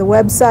to one of the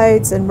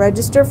websites and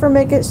register for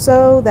Make It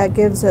So. That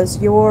gives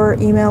us your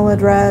email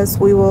address.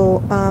 We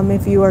will,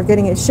 if you are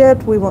getting it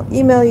shipped, we will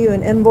email you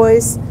an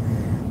invoice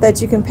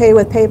that you can pay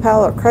with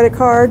PayPal or credit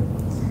card.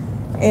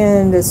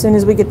 And as soon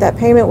as we get that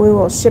payment, we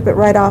will ship it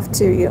right off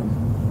to you.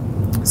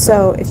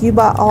 So if you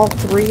bought all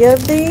 3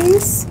 of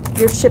these,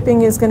 your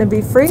shipping is going to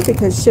be free,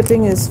 because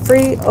shipping is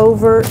free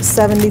over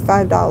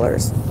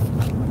 $75.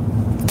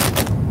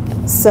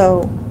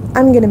 So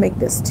I'm going to make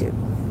this too.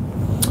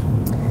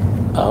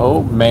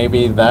 Oh,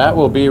 maybe that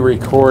will be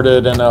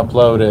recorded and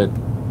uploaded.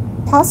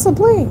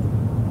 Possibly.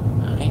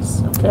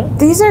 Nice. Okay.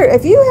 These are,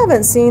 if you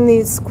haven't seen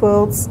these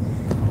quilts,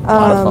 A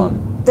lot of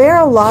fun. they're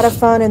a lot of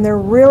fun, and they're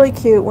really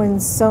cute when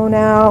sewn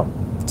out.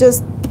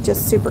 Just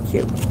super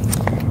cute.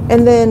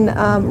 And then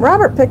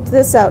Robert picked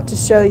this out to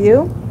show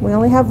you. We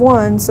only have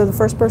one, so the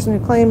first person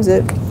who claims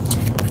it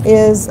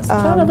is...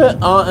 kind of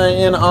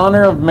in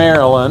honor of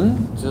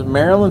Marilyn. Just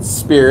Marilyn's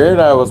spirit.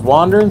 I was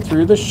wandering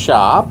through the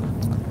shop.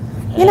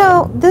 You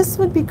know, this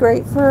would be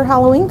great for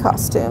Halloween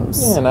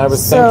costumes. Yeah, and I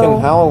was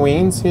thinking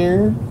Halloween's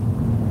here.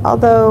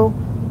 Although,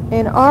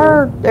 in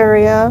our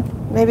area,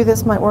 maybe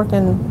this might work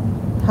in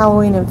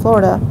Halloween in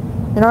Florida.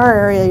 In our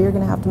area, you're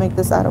going to have to make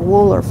this out of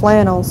wool or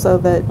flannel so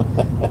that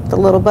the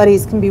little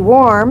buddies can be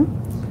warm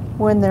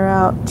when they're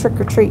out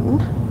trick-or-treating.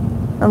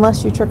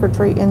 Unless you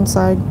trick-or-treat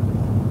inside.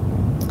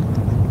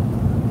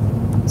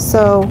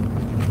 So,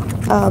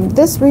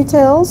 this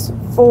retails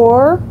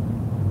for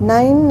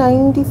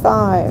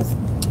 $9.95.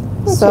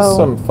 This is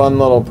some fun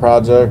little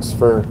projects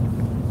for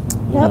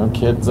you know,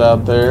 kids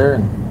out there.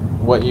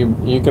 What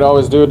you could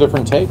always do a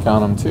different take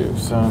on them too.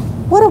 So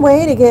what a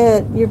way to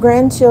get your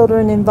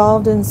grandchildren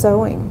involved in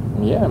sewing.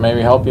 Yeah,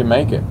 maybe help you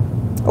make it.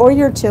 Or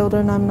your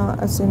children. I'm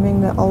not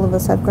assuming that all of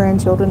us have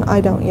grandchildren. I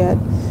don't yet.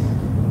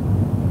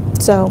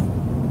 So,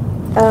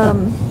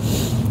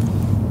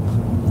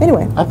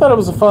 anyway. I thought it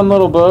was a fun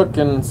little book,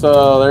 and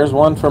so there's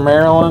one for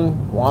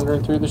Marilyn,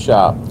 wandering through the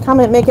shop.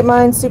 Comment, make it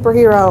mine,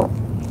 superhero.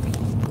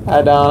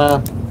 Hi,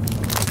 Donna.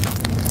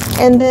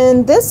 And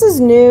then this is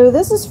new.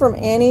 This is from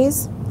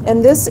Annie's,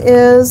 and this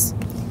is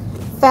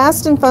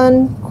Fast and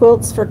Fun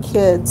Quilts for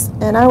Kids.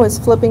 And I was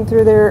flipping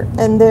through there,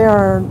 and there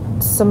are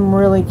some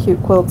really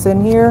cute quilts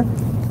in here.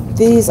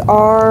 These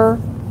are,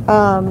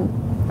 let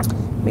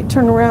me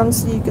turn around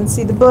so you can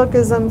see the book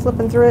as I'm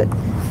flipping through it.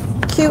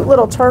 Cute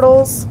little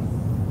turtles.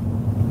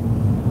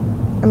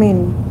 I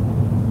mean,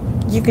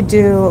 you could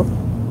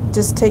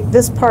just take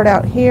this part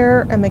out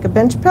here and make a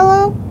bench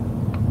pillow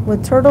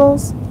with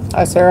turtles.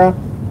 Hi, Sarah.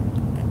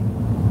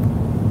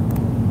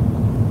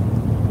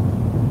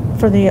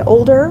 For the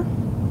older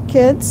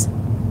kids.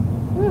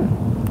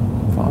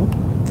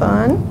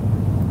 Fun.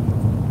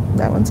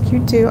 That one's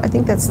cute too. I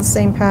think that's the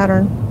same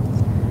pattern.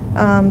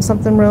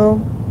 Something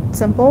real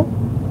simple.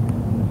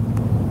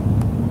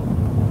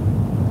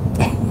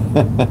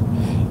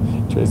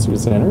 Tracy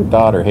was saying her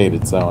daughter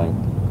hated sewing.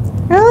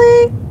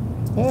 Really?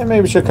 Yeah,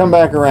 maybe she'll come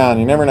back around.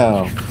 You never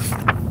know.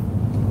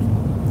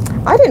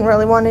 I didn't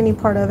really want any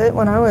part of it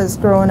when I was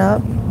growing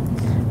up.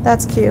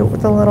 That's cute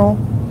with the little...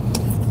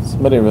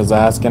 Somebody was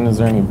asking, is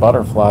there any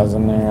butterflies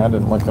in there? I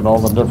didn't look at all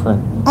the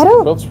different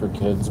quilts for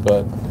kids,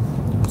 but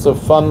it's a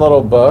fun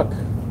little book.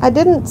 I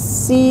didn't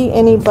see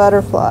any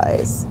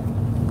butterflies.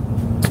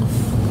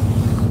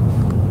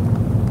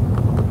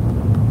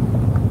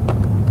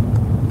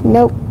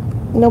 Nope,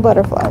 no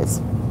butterflies.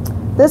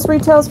 This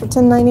retails for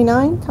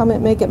 $10.99.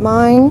 Comment, make it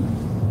mine.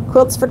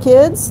 Quilts for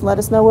kids. Let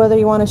us know whether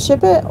you want to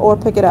ship it or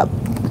pick it up.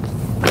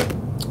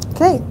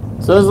 Okay.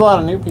 So there's a lot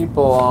of new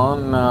people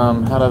on.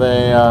 How do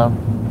they,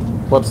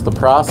 what's the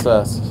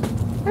process?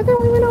 I thought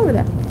we went over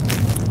that.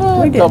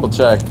 We did. Double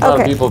check. A lot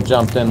of people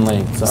jumped in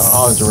late, so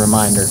always a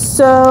reminder.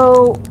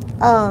 So,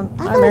 Hi,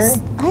 Mary.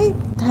 I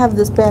have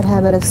this bad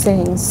habit of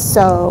saying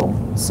so.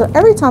 So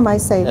every time I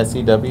say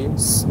S-E-W?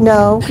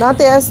 No, not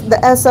the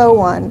S-O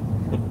one.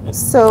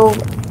 So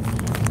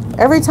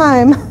every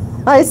time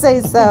I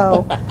say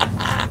so,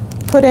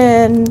 put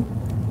in,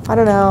 I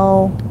don't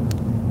know,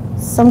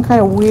 some kind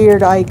of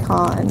weird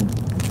icon.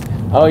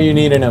 Oh, you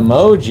need an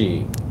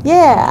emoji.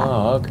 Yeah.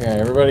 Oh, okay.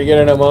 Everybody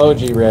get an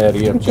emoji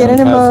ready. If Get an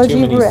Joan emoji has too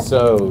many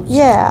so's.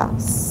 Yeah.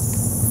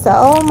 So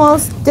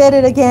almost did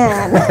it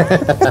again.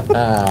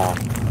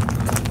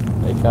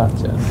 They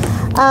gotcha.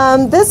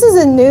 This is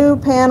a new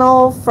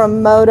panel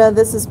from Moda.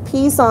 This is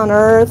Peace on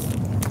Earth.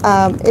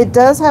 It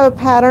does have a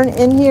pattern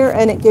in here,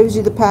 and it gives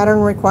you the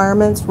pattern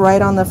requirements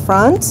right on the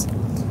front.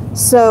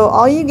 So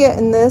all you get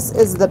in this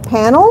is the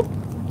panel,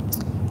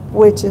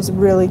 which is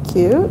really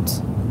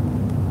cute.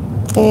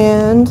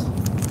 And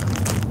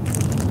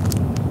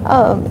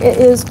it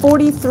is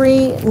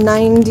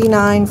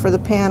 $43.99 for the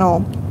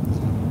panel.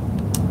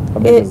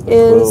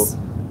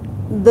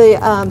 The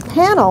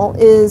panel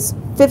is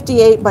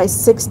 58 by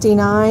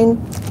 69.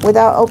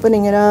 Without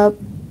opening it up,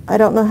 I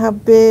don't know how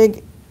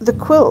big the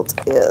quilt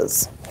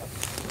is.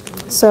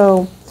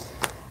 So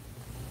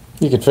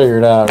you could figure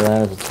it out,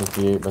 right? If it's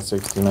 58 by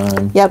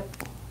 69. Yep.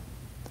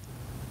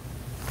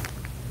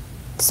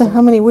 So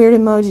how many weird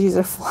emojis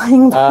are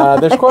flying by?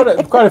 There's quite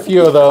a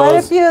few of those. Quite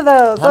a few of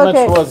those. How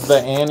much was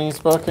the Annie's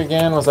book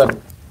again? Was that?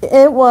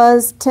 It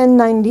was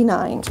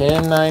 $10.99.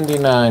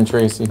 $10.99,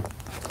 Tracy.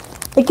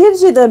 It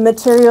gives you the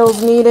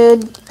materials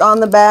needed on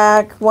the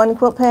back. 1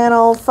 quilt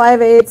panel,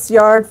 5/8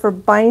 yard for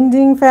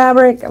binding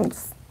fabric,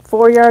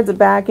 4 yards of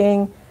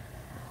backing,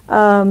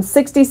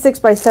 66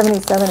 by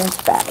 77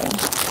 inch backing.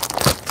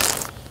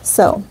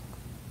 So.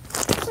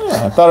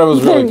 Yeah, I thought it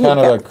was really kind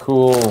of a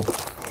cool.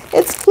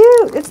 It's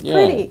cute. It's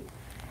pretty.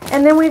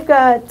 And then we've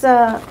got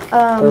there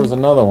was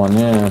another one,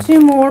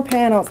 2 more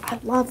panels. I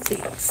love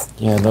these.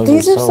 Yeah,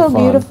 these are so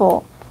fun.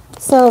 beautiful.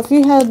 So if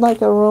you had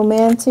like a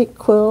romantic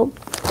quilt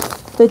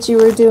that you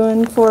were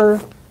doing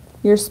for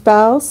your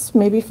spouse,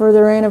 maybe for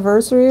their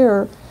anniversary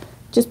or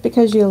just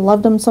because you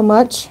loved them so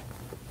much,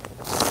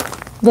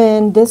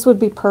 then this would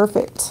be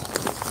perfect.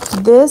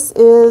 This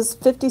is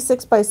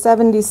 56 by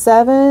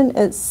 77.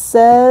 It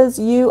says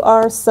 "You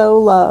are so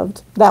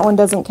loved." That one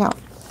doesn't count.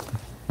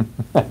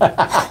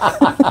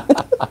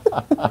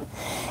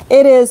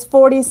 It is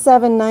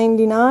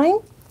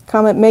 $47.99.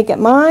 Comment Make It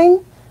Mine,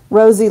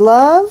 Rosie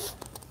Love.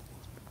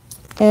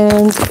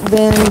 And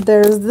then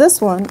there's this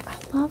one. I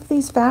love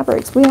these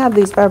fabrics. We have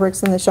these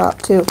fabrics in the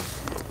shop too.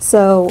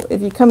 So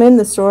if you come in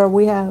the store,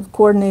 we have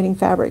coordinating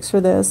fabrics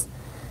for this.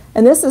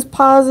 And this is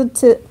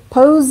positive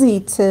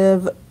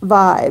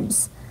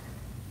vibes.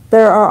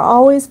 There are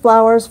always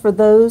flowers for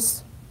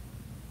those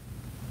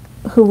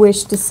who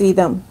wish to see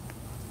them.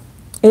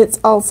 It's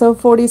also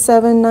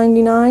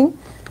 $47.99.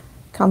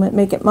 Comment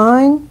Make It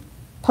Mine.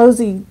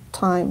 Posy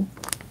Time.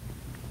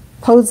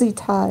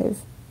 Positive.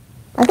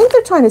 I think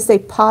they're trying to say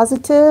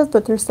positive,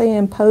 but they're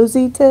saying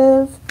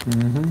positive.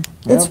 Mm-hmm. Yep.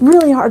 It's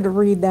really hard to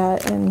read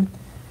that, and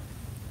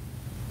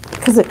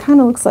because it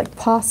kind of looks like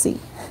posse.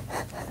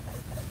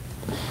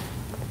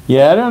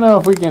 Yeah, I don't know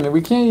if we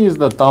can't use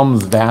the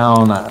thumbs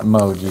down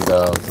emoji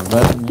though. So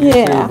that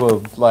YouTube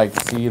will like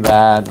see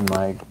that and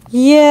like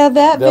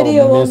that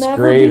video will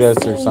never be misgrade us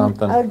seen or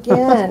something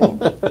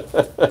again.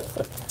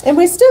 And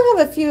we still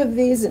have a few of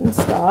these in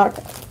stock.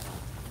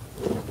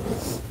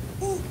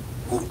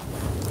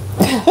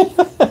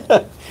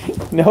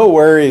 No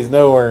worries,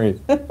 no worries.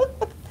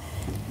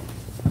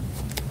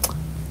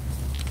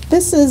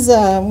 This is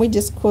we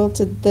just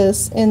quilted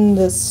this in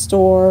the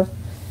store.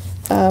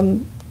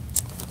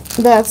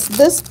 That's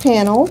this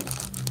panel.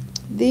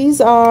 These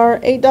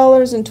are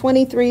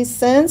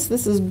 $8.23.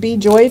 This is Be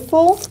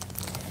Joyful.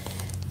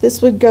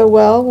 This would go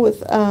well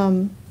with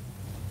some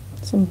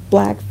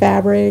black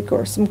fabric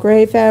or some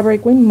gray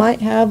fabric. We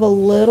might have a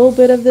little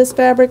bit of this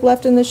fabric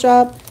left in the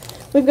shop.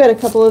 We've got a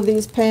couple of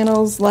these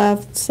panels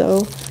left,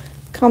 so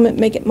comment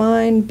Make It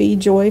Mine, Be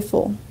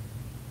Joyful.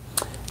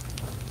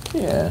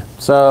 Yeah,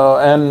 so,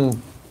 and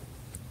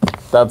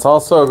that's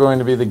also going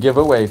to be the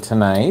giveaway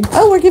tonight.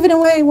 Oh, we're giving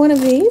away one of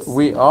these?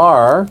 We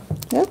are.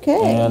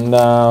 Okay.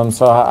 And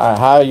so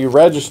how you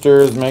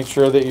register is make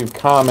sure that you've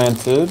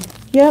commented.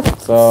 Yep.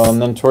 So,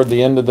 and then toward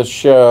the end of the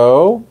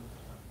show,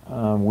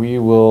 we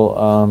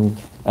will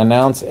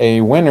announce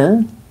a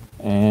winner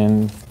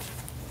and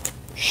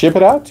ship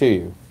it out to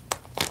you.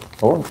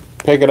 Or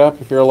pick it up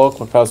if you're a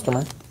local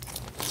customer.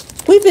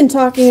 We've been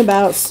talking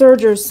about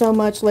sergers so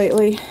much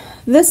lately.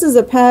 This is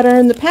a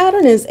pattern. The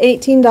pattern is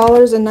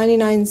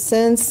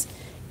 $18.99.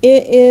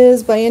 It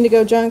is by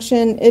Indigo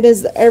Junction. It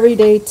is the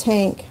Everyday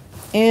Tank.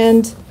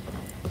 And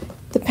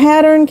the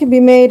pattern can be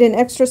made in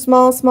extra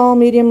small, small,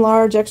 medium,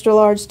 large, extra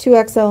large,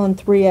 2XL, and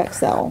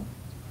 3XL.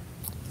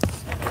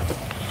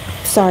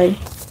 Sorry.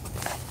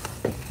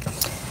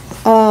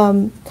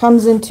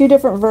 Comes in two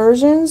different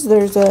versions.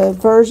 There's a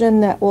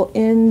version that will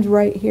end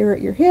right here at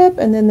your hip,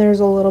 and then there's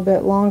a little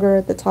bit longer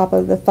at the top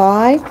of the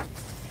thigh.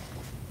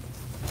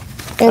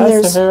 And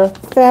there's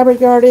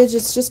fabric yardage.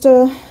 It's just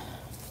a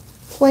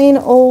plain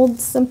old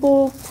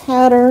simple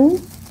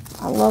pattern.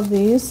 I love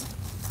these.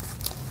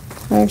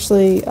 I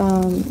actually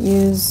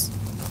use,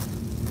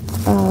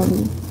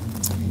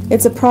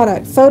 it's a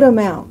product, photo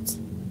mount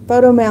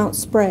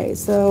spray.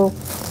 So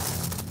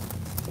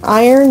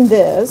iron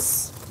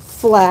this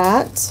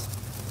flat,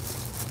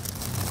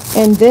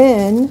 and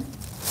then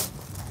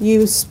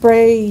you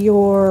spray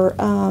your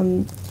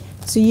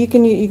so you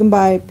can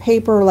buy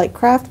paper like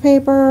craft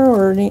paper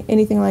or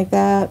anything like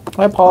that.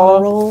 Hi, Paula. On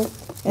a roll,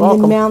 and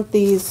Welcome. then mount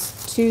these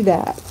to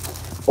that,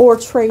 or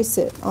trace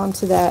it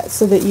onto that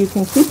so that you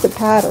can keep the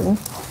pattern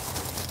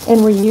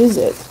and reuse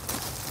it.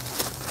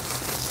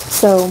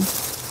 So,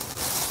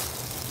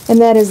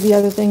 and that is the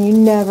other thing, you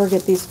never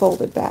get these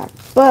folded back.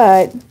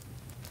 But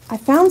I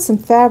found some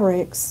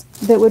fabrics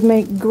that would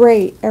make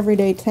great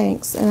everyday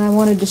tanks, and I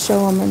wanted to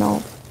show them, and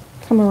I'll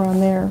come around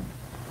there.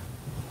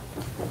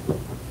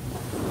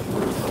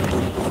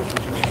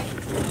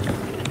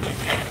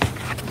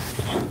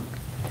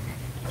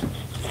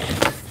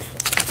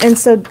 And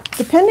so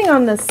depending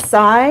on the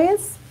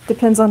size,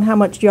 depends on how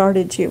much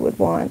yardage you would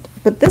want.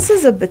 But this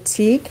is a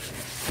batik.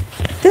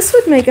 This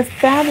would make a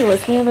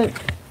fabulous, we have it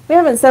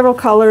in several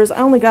colors.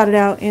 I only got it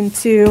out in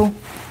two,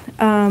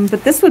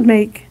 but this would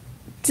make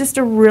just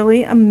a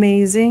really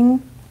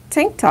amazing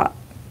tank top.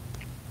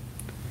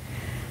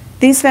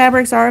 These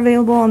fabrics are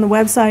available on the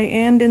website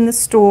and in the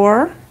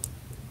store.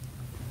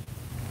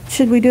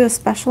 Should we do a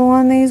special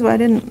on these? Well, I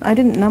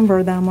didn't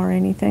number them or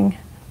anything.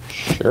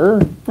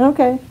 Sure.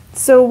 Okay,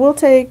 so we'll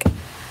take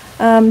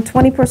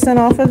 20%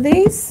 off of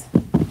these.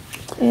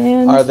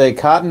 And Are they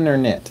cotton or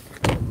knit?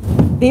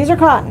 these are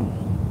cotton.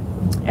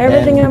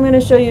 Everything I'm going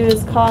to show you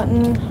is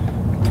cotton.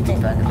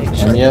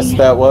 And yes,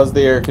 that was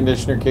the air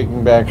conditioner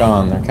kicking back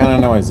on. They're kind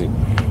of noisy.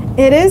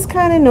 It is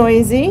kind of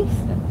noisy.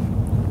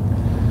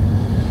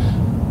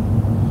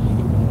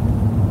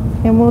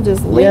 And we'll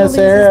just leave Yeah, these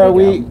Sarah, as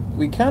we go.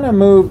 we kind of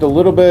moved a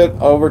little bit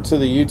over to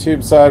the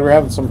YouTube side. We're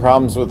having some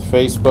problems with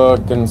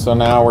Facebook, and so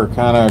now we're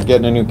kind of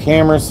getting a new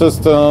camera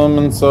system,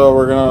 and so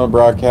we're going to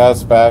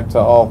broadcast back to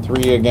all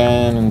three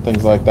again and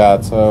things like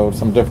that. So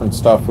some different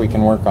stuff we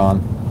can work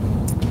on.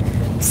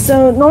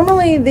 So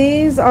normally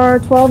these are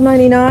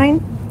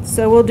 $12.99.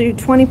 So we'll do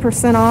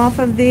 20% off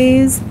of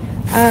these.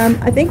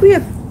 I think we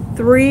have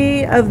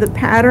 3 of the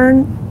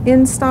pattern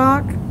in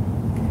stock.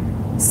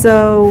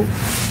 So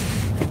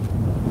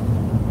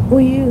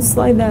will you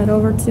slide that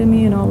over to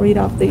me and I'll read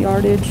off the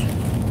yardage?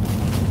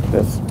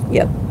 This?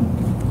 Yep.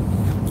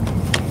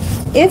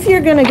 If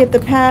you're going to get the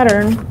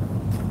pattern,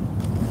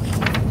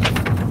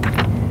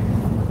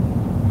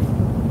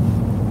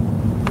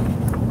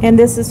 and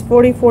this is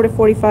 44 to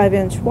 45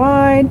 inch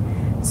wide.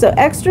 So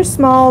extra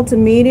small to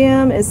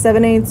medium is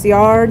 7/8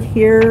 yard.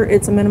 Here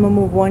it's a minimum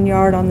of 1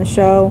 yard on the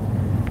show.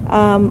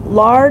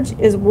 Large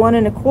is 1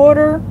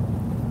 1/4.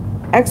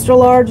 Extra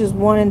large is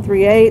 1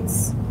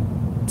 3/8.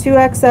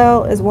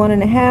 2XL is 1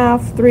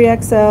 1/2.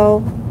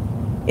 3XL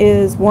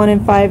is 1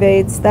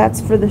 5/8. That's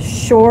for the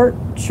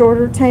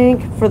shorter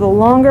tank. For the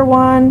longer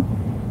one,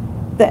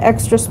 the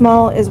extra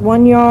small is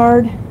 1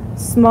 yard.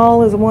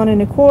 Small is 1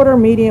 1/4.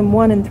 Medium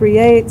 1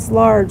 3/8.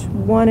 Large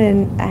 1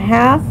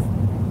 1/2.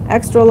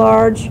 Extra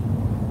large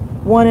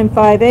 1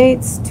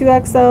 5/8.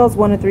 2XL is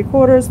 1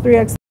 3/4.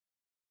 3XL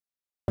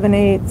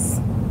 7/8.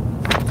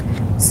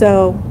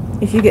 So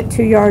if you get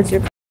 2 yards,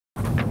 you're,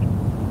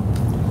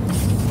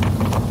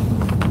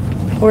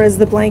 or as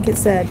the blanket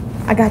said,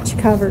 I got you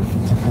covered.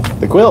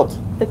 The quilt.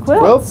 The quilt.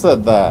 Quilt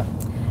said that.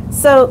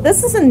 So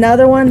this is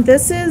another one.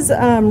 This is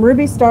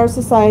Ruby Star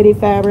Society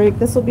fabric.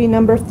 This will be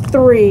number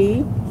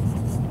 3.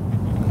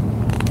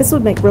 This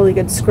would make really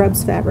good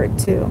scrubs fabric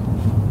too.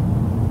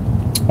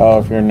 Oh,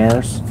 if you're a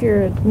nurse? If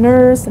you're a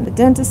nurse in the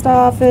dentist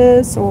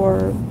office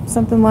or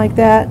something like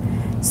that.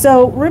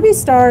 So Ruby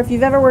Star, if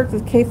you've ever worked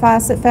with K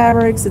Fawcett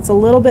fabrics, it's a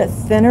little bit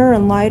thinner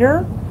and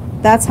lighter.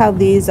 That's how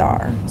these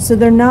are. So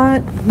they're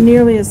not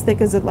nearly as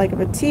thick as like a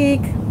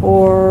batik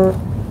or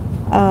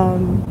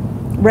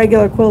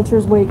regular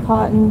quilters weight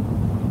cotton.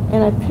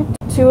 And I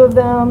picked 2 of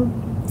them.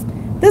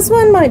 This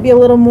one might be a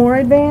little more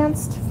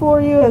advanced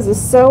for you as a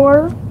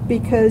sewer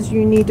because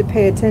you need to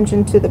pay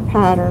attention to the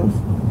pattern.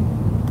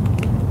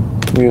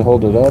 Will you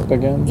hold it up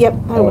again? Yep,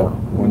 I will.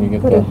 When you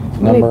get the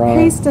number on it?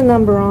 Paste a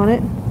number on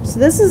it. So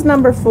this is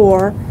number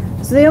 4.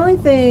 So the only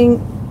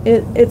thing,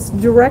 it's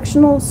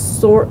directional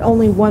sort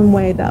only one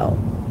way though.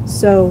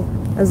 So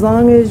as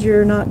long as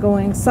you're not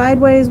going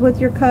sideways with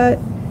your cut,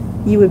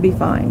 you would be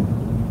fine.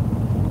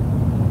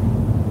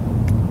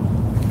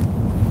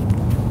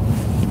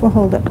 We'll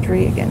hold up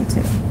 3 again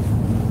too.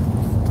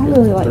 I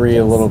really like 3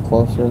 this. a little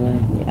closer there.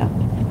 Yeah.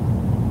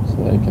 So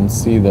they can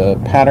see the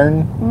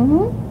pattern.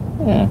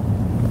 Mm-hmm. Yeah.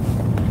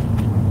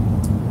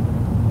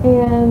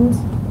 And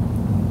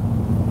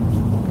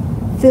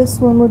this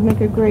one would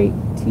make a great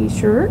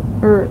t-shirt,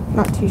 or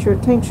not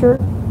t-shirt, tank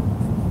shirt.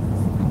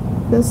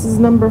 This is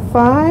number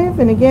 5,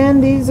 and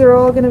again, these are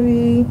all going to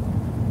be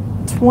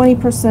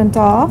 20%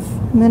 off,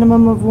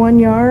 minimum of 1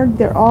 yard.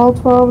 They're all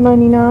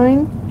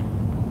 $12.99.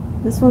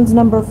 This one's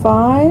number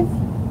 5.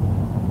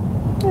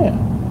 Yeah.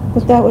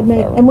 But that would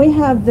make, and we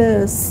have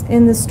this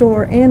in the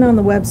store and on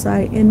the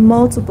website in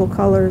multiple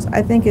colors.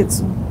 I think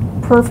it's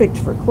perfect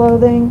for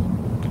clothing.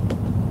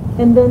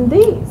 And then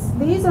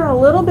these are a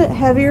little bit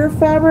heavier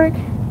fabric.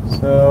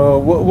 So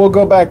we'll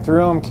go back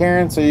through them,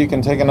 Karen, so you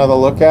can take another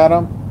look at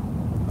them.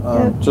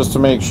 Yep. Just to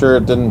make sure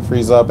it didn't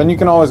freeze up. And you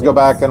can always go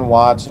back and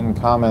watch and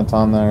comment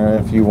on there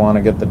if you want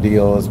to get the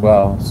deal as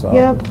well. So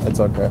Yep. It's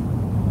okay.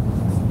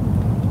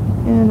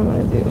 And I'm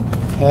going to do.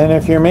 And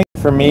if you're making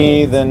for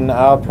me, then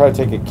I'll probably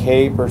take a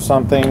cape or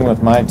something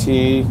with my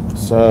tee.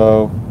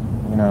 So,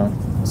 you know,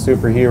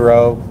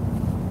 superhero.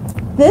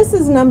 This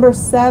is number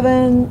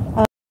 7,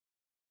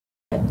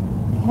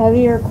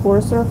 heavier,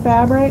 coarser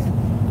fabric,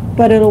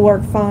 but it'll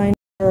work fine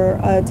for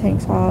a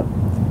tank top.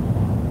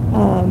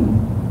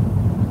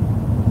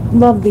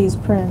 Love these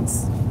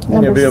prints.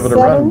 And you'll be able to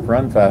 7,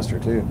 run faster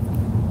too.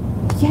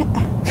 Yeah,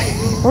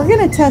 we're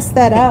gonna test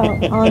that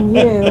out on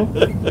you.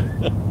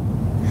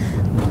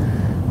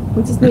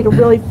 We just need a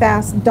really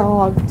fast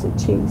dog to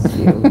chase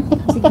you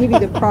to give you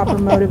the proper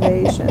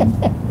motivation.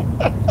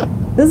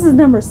 This is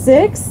number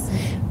 6.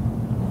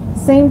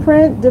 Same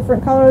print,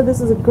 different color. This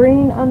is a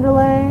green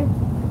underlay.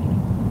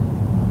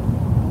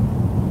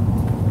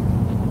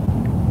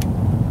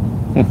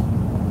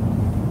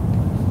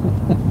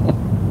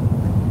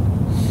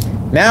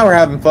 Now we're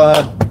having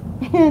fun.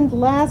 And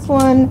last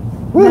one,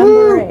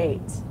 number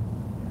 8.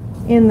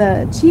 In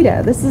the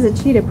cheetah. This is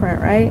a cheetah print,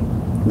 right?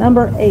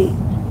 Number 8.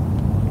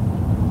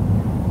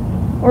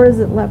 Or is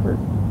it leopard?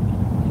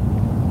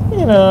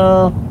 You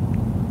know,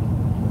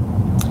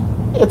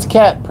 it's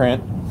cat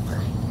print.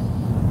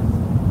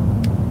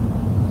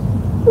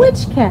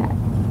 Which cat?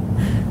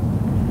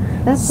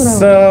 That's what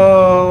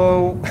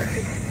So.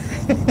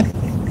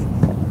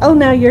 Oh,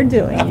 now you're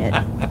doing it.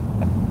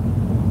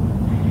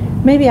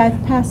 Maybe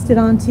I've passed it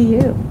on to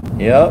you.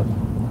 Yep.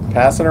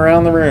 Passing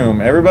around the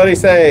room. Everybody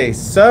say,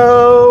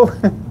 so.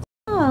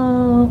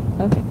 Oh,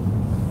 okay.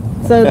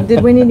 So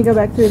did we need to go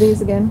back through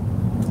these again?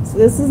 So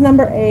this is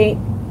number 8.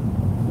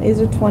 These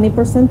are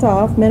 20%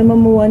 off.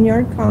 Minimum of 1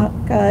 yard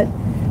cut.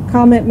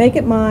 Comment, make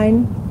it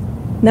mine.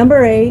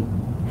 Number 8,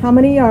 how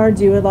many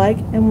yards you would like,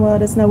 and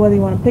let us know whether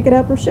you want to pick it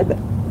up or ship it.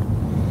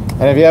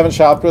 And if you haven't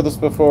shopped with us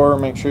before,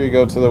 make sure you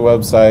go to the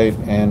website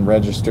and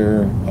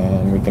register,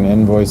 and we can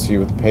invoice you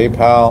with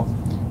PayPal.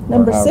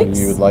 Number or however 6.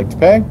 you would like to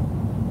pay.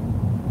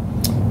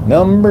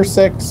 Number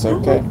 6. I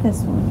Okay. like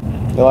this one.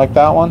 You like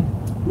that one?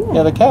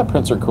 Yeah, the cat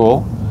prints are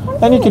cool.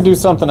 And you can do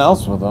something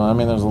else with them. I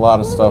mean, there's a lot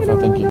of stuff I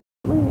think you...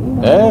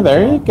 Hey,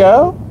 there you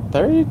go.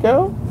 There you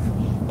go.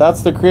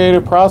 That's the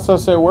creative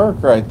process at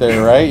work right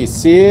there, right? You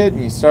see it,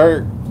 and you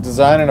start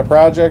designing a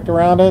project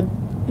around it.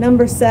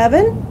 Number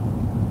 7.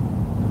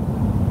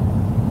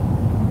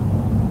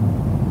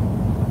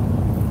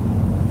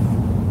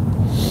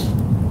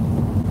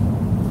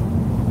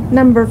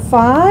 Number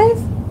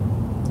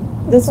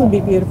 5. This would be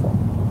beautiful.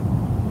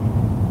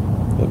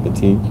 The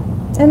batik.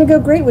 And it'd go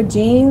great with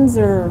jeans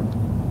or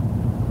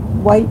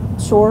white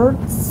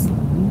shorts.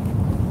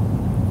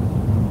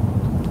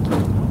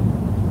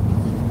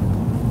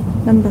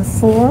 Number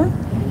 4.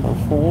 Number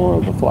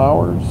 4, the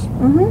flowers.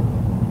 Mm-hmm.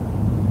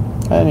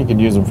 And you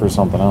could use them for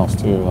something else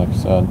too, like I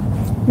said.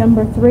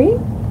 Number 3. I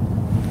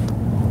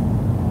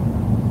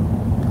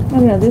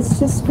don't know, this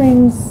just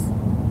screams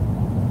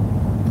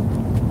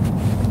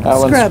That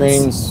one Scrubs.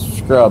 screams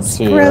scrubs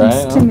to you, Scrubs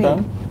right? to me.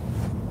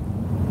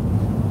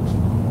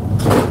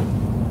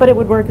 But it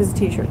would work as a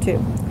t-shirt too.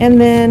 And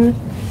then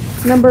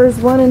numbers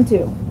 1 and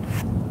 2.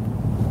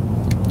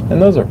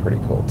 And those are pretty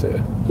cool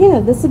too. Yeah,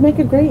 this would make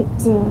a great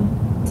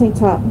tank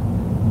top.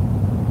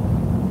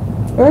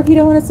 Or if you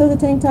don't want to sew the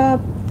tank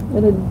top,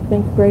 it would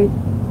make a great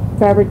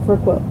fabric for a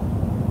quilt.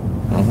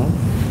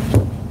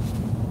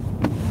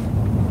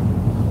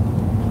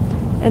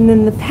 And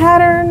then the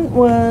pattern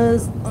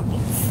was, let me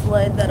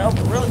slide that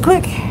open really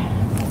quick.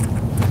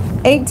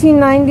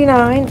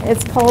 $18.99.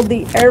 It's called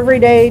the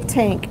Everyday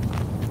Tank.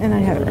 And I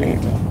have it right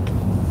here.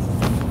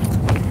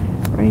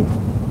 Right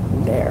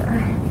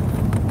there.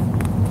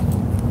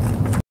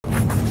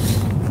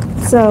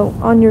 So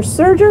on your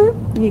serger,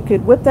 you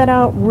could whip that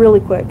out really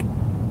quick.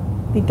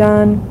 Be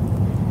done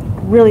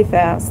really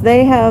fast.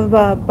 They have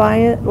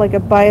like a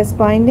bias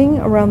binding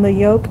around the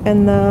yoke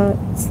and the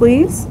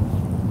sleeves.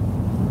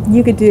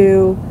 You could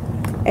do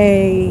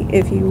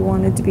if you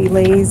wanted to be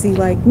lazy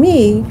like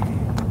me,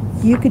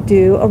 you could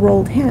do a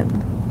rolled hem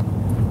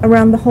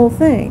around the whole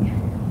thing.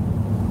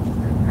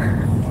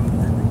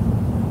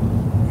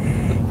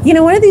 You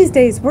know, one of these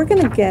days we're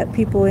going to get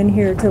people in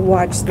here to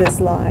watch this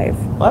live.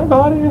 Live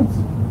audience.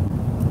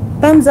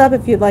 Thumbs up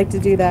if you'd like to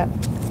do that.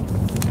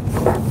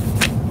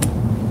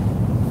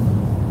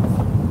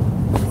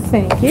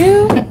 Thank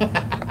you.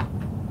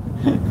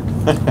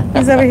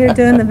 He's over here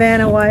doing the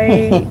Vanna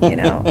White, you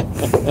know.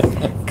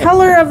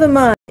 Color of the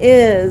month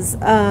is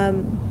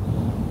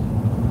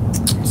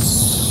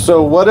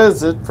So what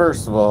is it,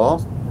 first of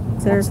all?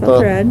 Ceraphil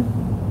thread.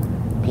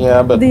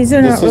 Yeah, but these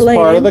are this not is related.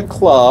 part of the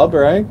club,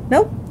 right?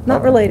 Nope,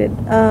 not related.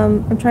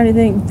 I'm trying to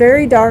think.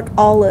 Very dark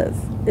olive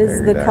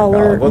is Very the dark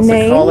color olive. What's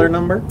name. the color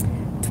number?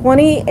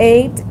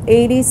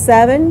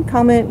 2887.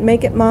 Comment,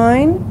 make it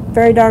mine.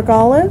 Very dark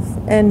olive,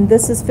 and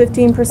this is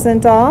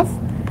 15% off.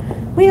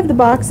 We have the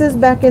boxes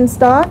back in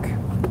stock.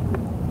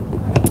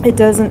 It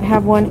doesn't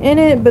have one in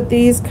it, but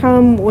these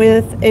come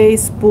with a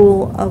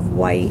spool of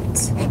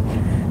white.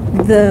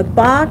 The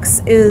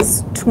box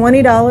is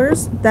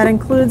 $20. That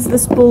includes the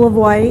spool of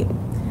white.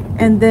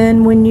 And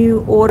then when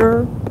you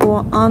order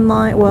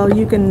online, well,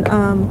 you can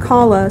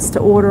call us to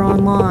order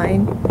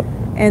online.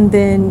 And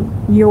then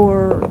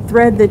your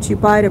thread that you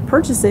buy to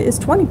purchase it is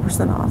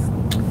 20% off.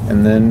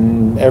 And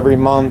then every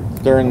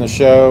month during the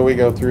show, we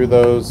go through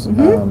those.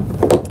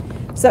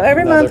 So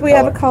every month we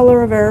have a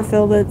color of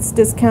Airfill that's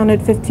discounted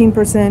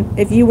 15%.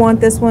 If you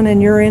want this one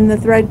and you're in the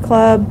thread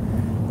club,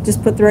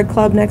 just put thread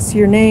club next to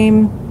your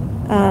name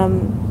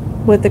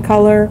with the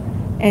color,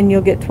 and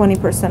you'll get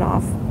 20%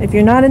 off. If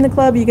you're not in the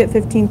club, you get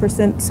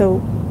 15%.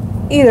 So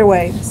either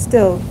way,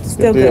 still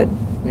good.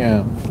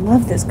 Yeah.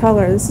 Love this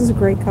color. This is a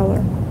great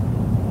color.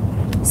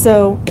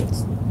 So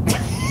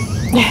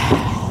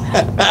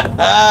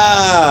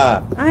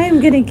I am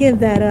going to give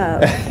that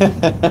up.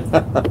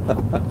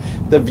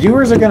 The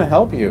viewers are going to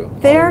help you.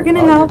 They are going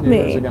to help me.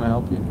 Viewers are going to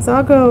help you. So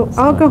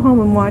I'll go home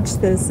and watch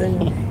this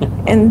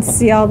and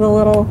see all the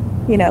little,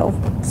 you know,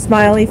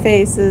 smiley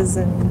faces.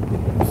 And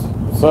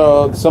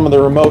so some of the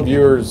remote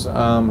viewers who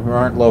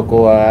aren't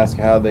local ask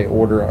how they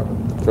order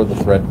for the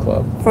Thread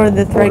Club. For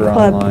the Thread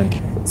Club. Online.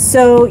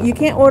 So you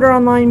can't order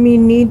online. You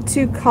need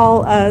to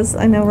call us.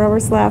 I know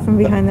Robert's laughing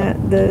behind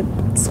the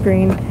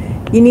screen.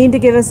 You need to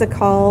give us a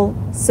call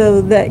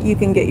so that you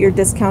can get your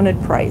discounted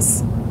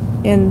price.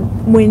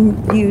 And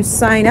when you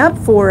sign up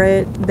for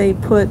it, they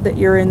put that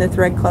you're in the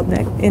Thread Club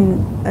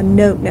in a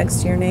note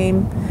next to your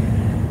name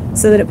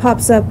so that it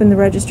pops up in the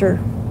register.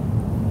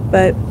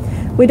 But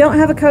we don't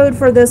have a code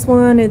for this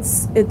one.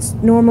 It's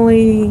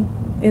normally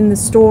in the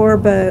store,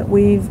 but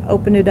we've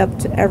opened it up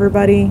to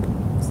everybody.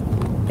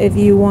 If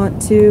you want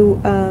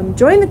to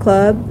join the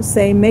club,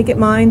 say Make It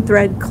Mine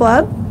Thread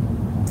Club,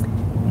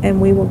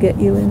 and we will get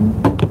you in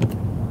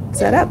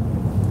set up.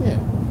 Yeah.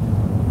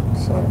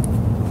 So.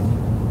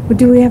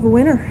 Do we have a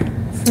winner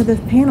for the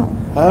panel?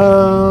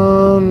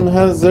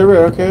 Has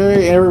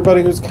okay?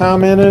 Everybody who's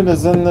commented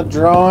is in the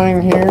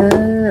drawing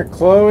here.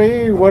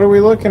 Chloe, what are we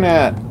looking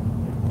at?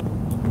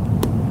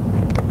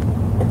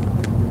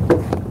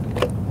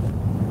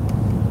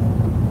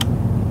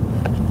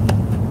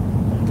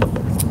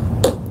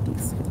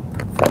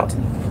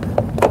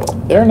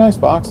 They're nice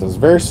boxes.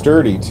 Very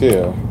sturdy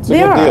too. It's a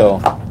good deal.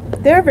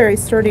 They're very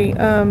sturdy.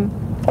 And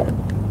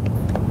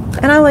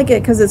I like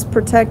it because it's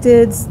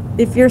protected.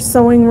 If your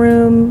sewing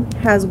room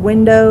has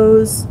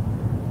windows,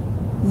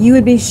 you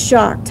would be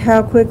shocked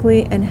how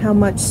quickly and how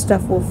much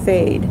stuff will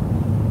fade,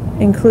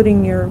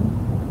 including your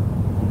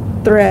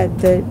thread.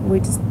 That we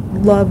just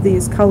love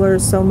these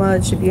colors so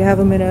much. If you have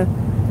them in a,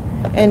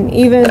 and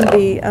even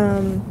the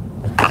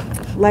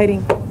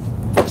lighting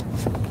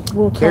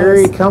will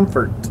Carry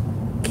comfort.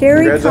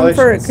 Carrie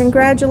Comfort.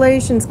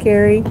 Congratulations,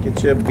 Carrie.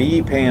 Get you a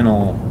B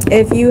panel.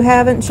 If you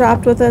haven't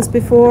shopped with us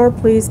before,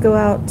 please go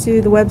out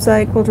to the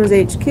website Quilters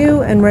HQ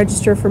and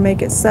register for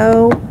Make It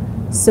So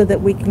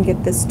that we can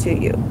get this to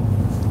you.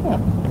 Yeah.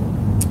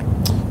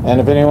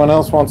 And if anyone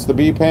else wants the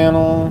B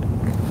panel,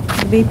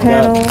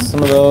 got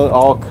some of those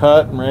all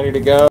cut and ready to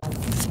go.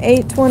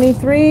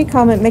 823,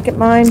 comment Make It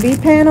Mine B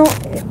panel.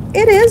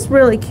 It is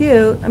really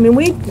cute. I mean,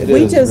 we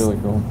just really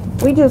cool.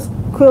 We just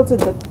quilted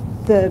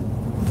the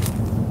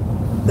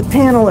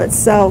panel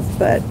itself,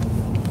 but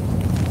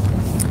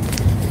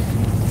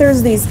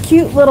there's these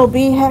cute little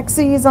bee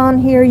hexes on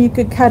here you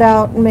could cut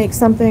out and make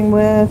something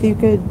with. You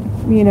could,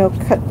 you know,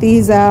 cut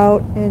these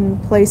out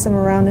and place them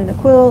around in a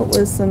quilt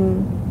with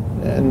some.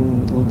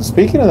 And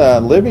speaking of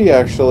that, Libby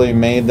actually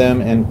made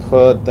them and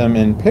put them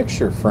in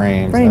picture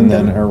frames and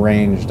then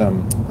arranged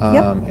them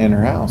in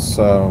her house,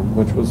 so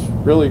which was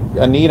really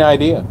a neat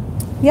idea.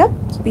 Yep.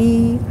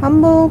 Be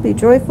humble, be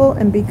joyful,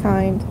 and be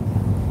kind.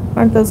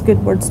 Aren't those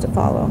good words to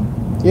follow?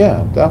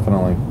 Yeah,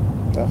 definitely.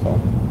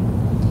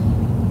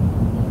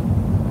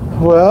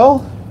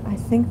 Well, I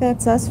think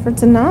that's us for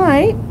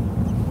tonight.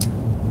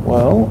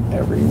 Well,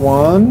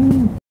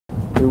 everyone,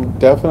 we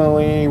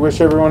definitely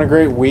wish everyone a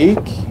great week,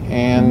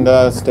 and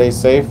stay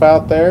safe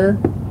out there,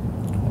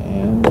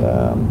 and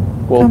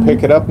we'll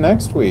pick it up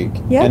next week.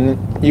 Yep. And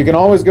you can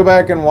always go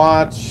back and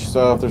watch,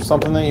 so if there's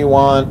something that you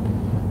want,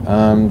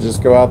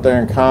 just go out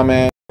there and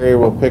comment.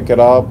 We'll pick it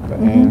up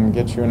and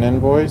get you an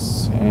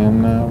invoice,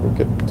 and we'll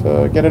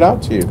get it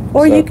out to you.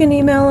 Or you can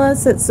email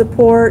us at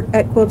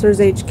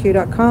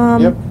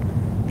support@quiltershq.com. Yep.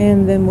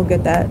 And then we'll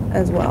get that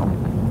as well.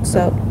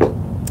 So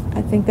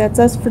I think that's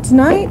us for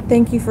tonight.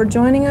 Thank you for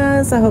joining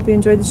us. I hope you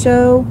enjoyed the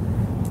show.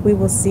 We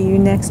will see you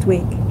next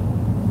week.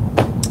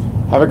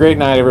 Have a great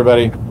night,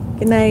 everybody.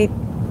 Good night.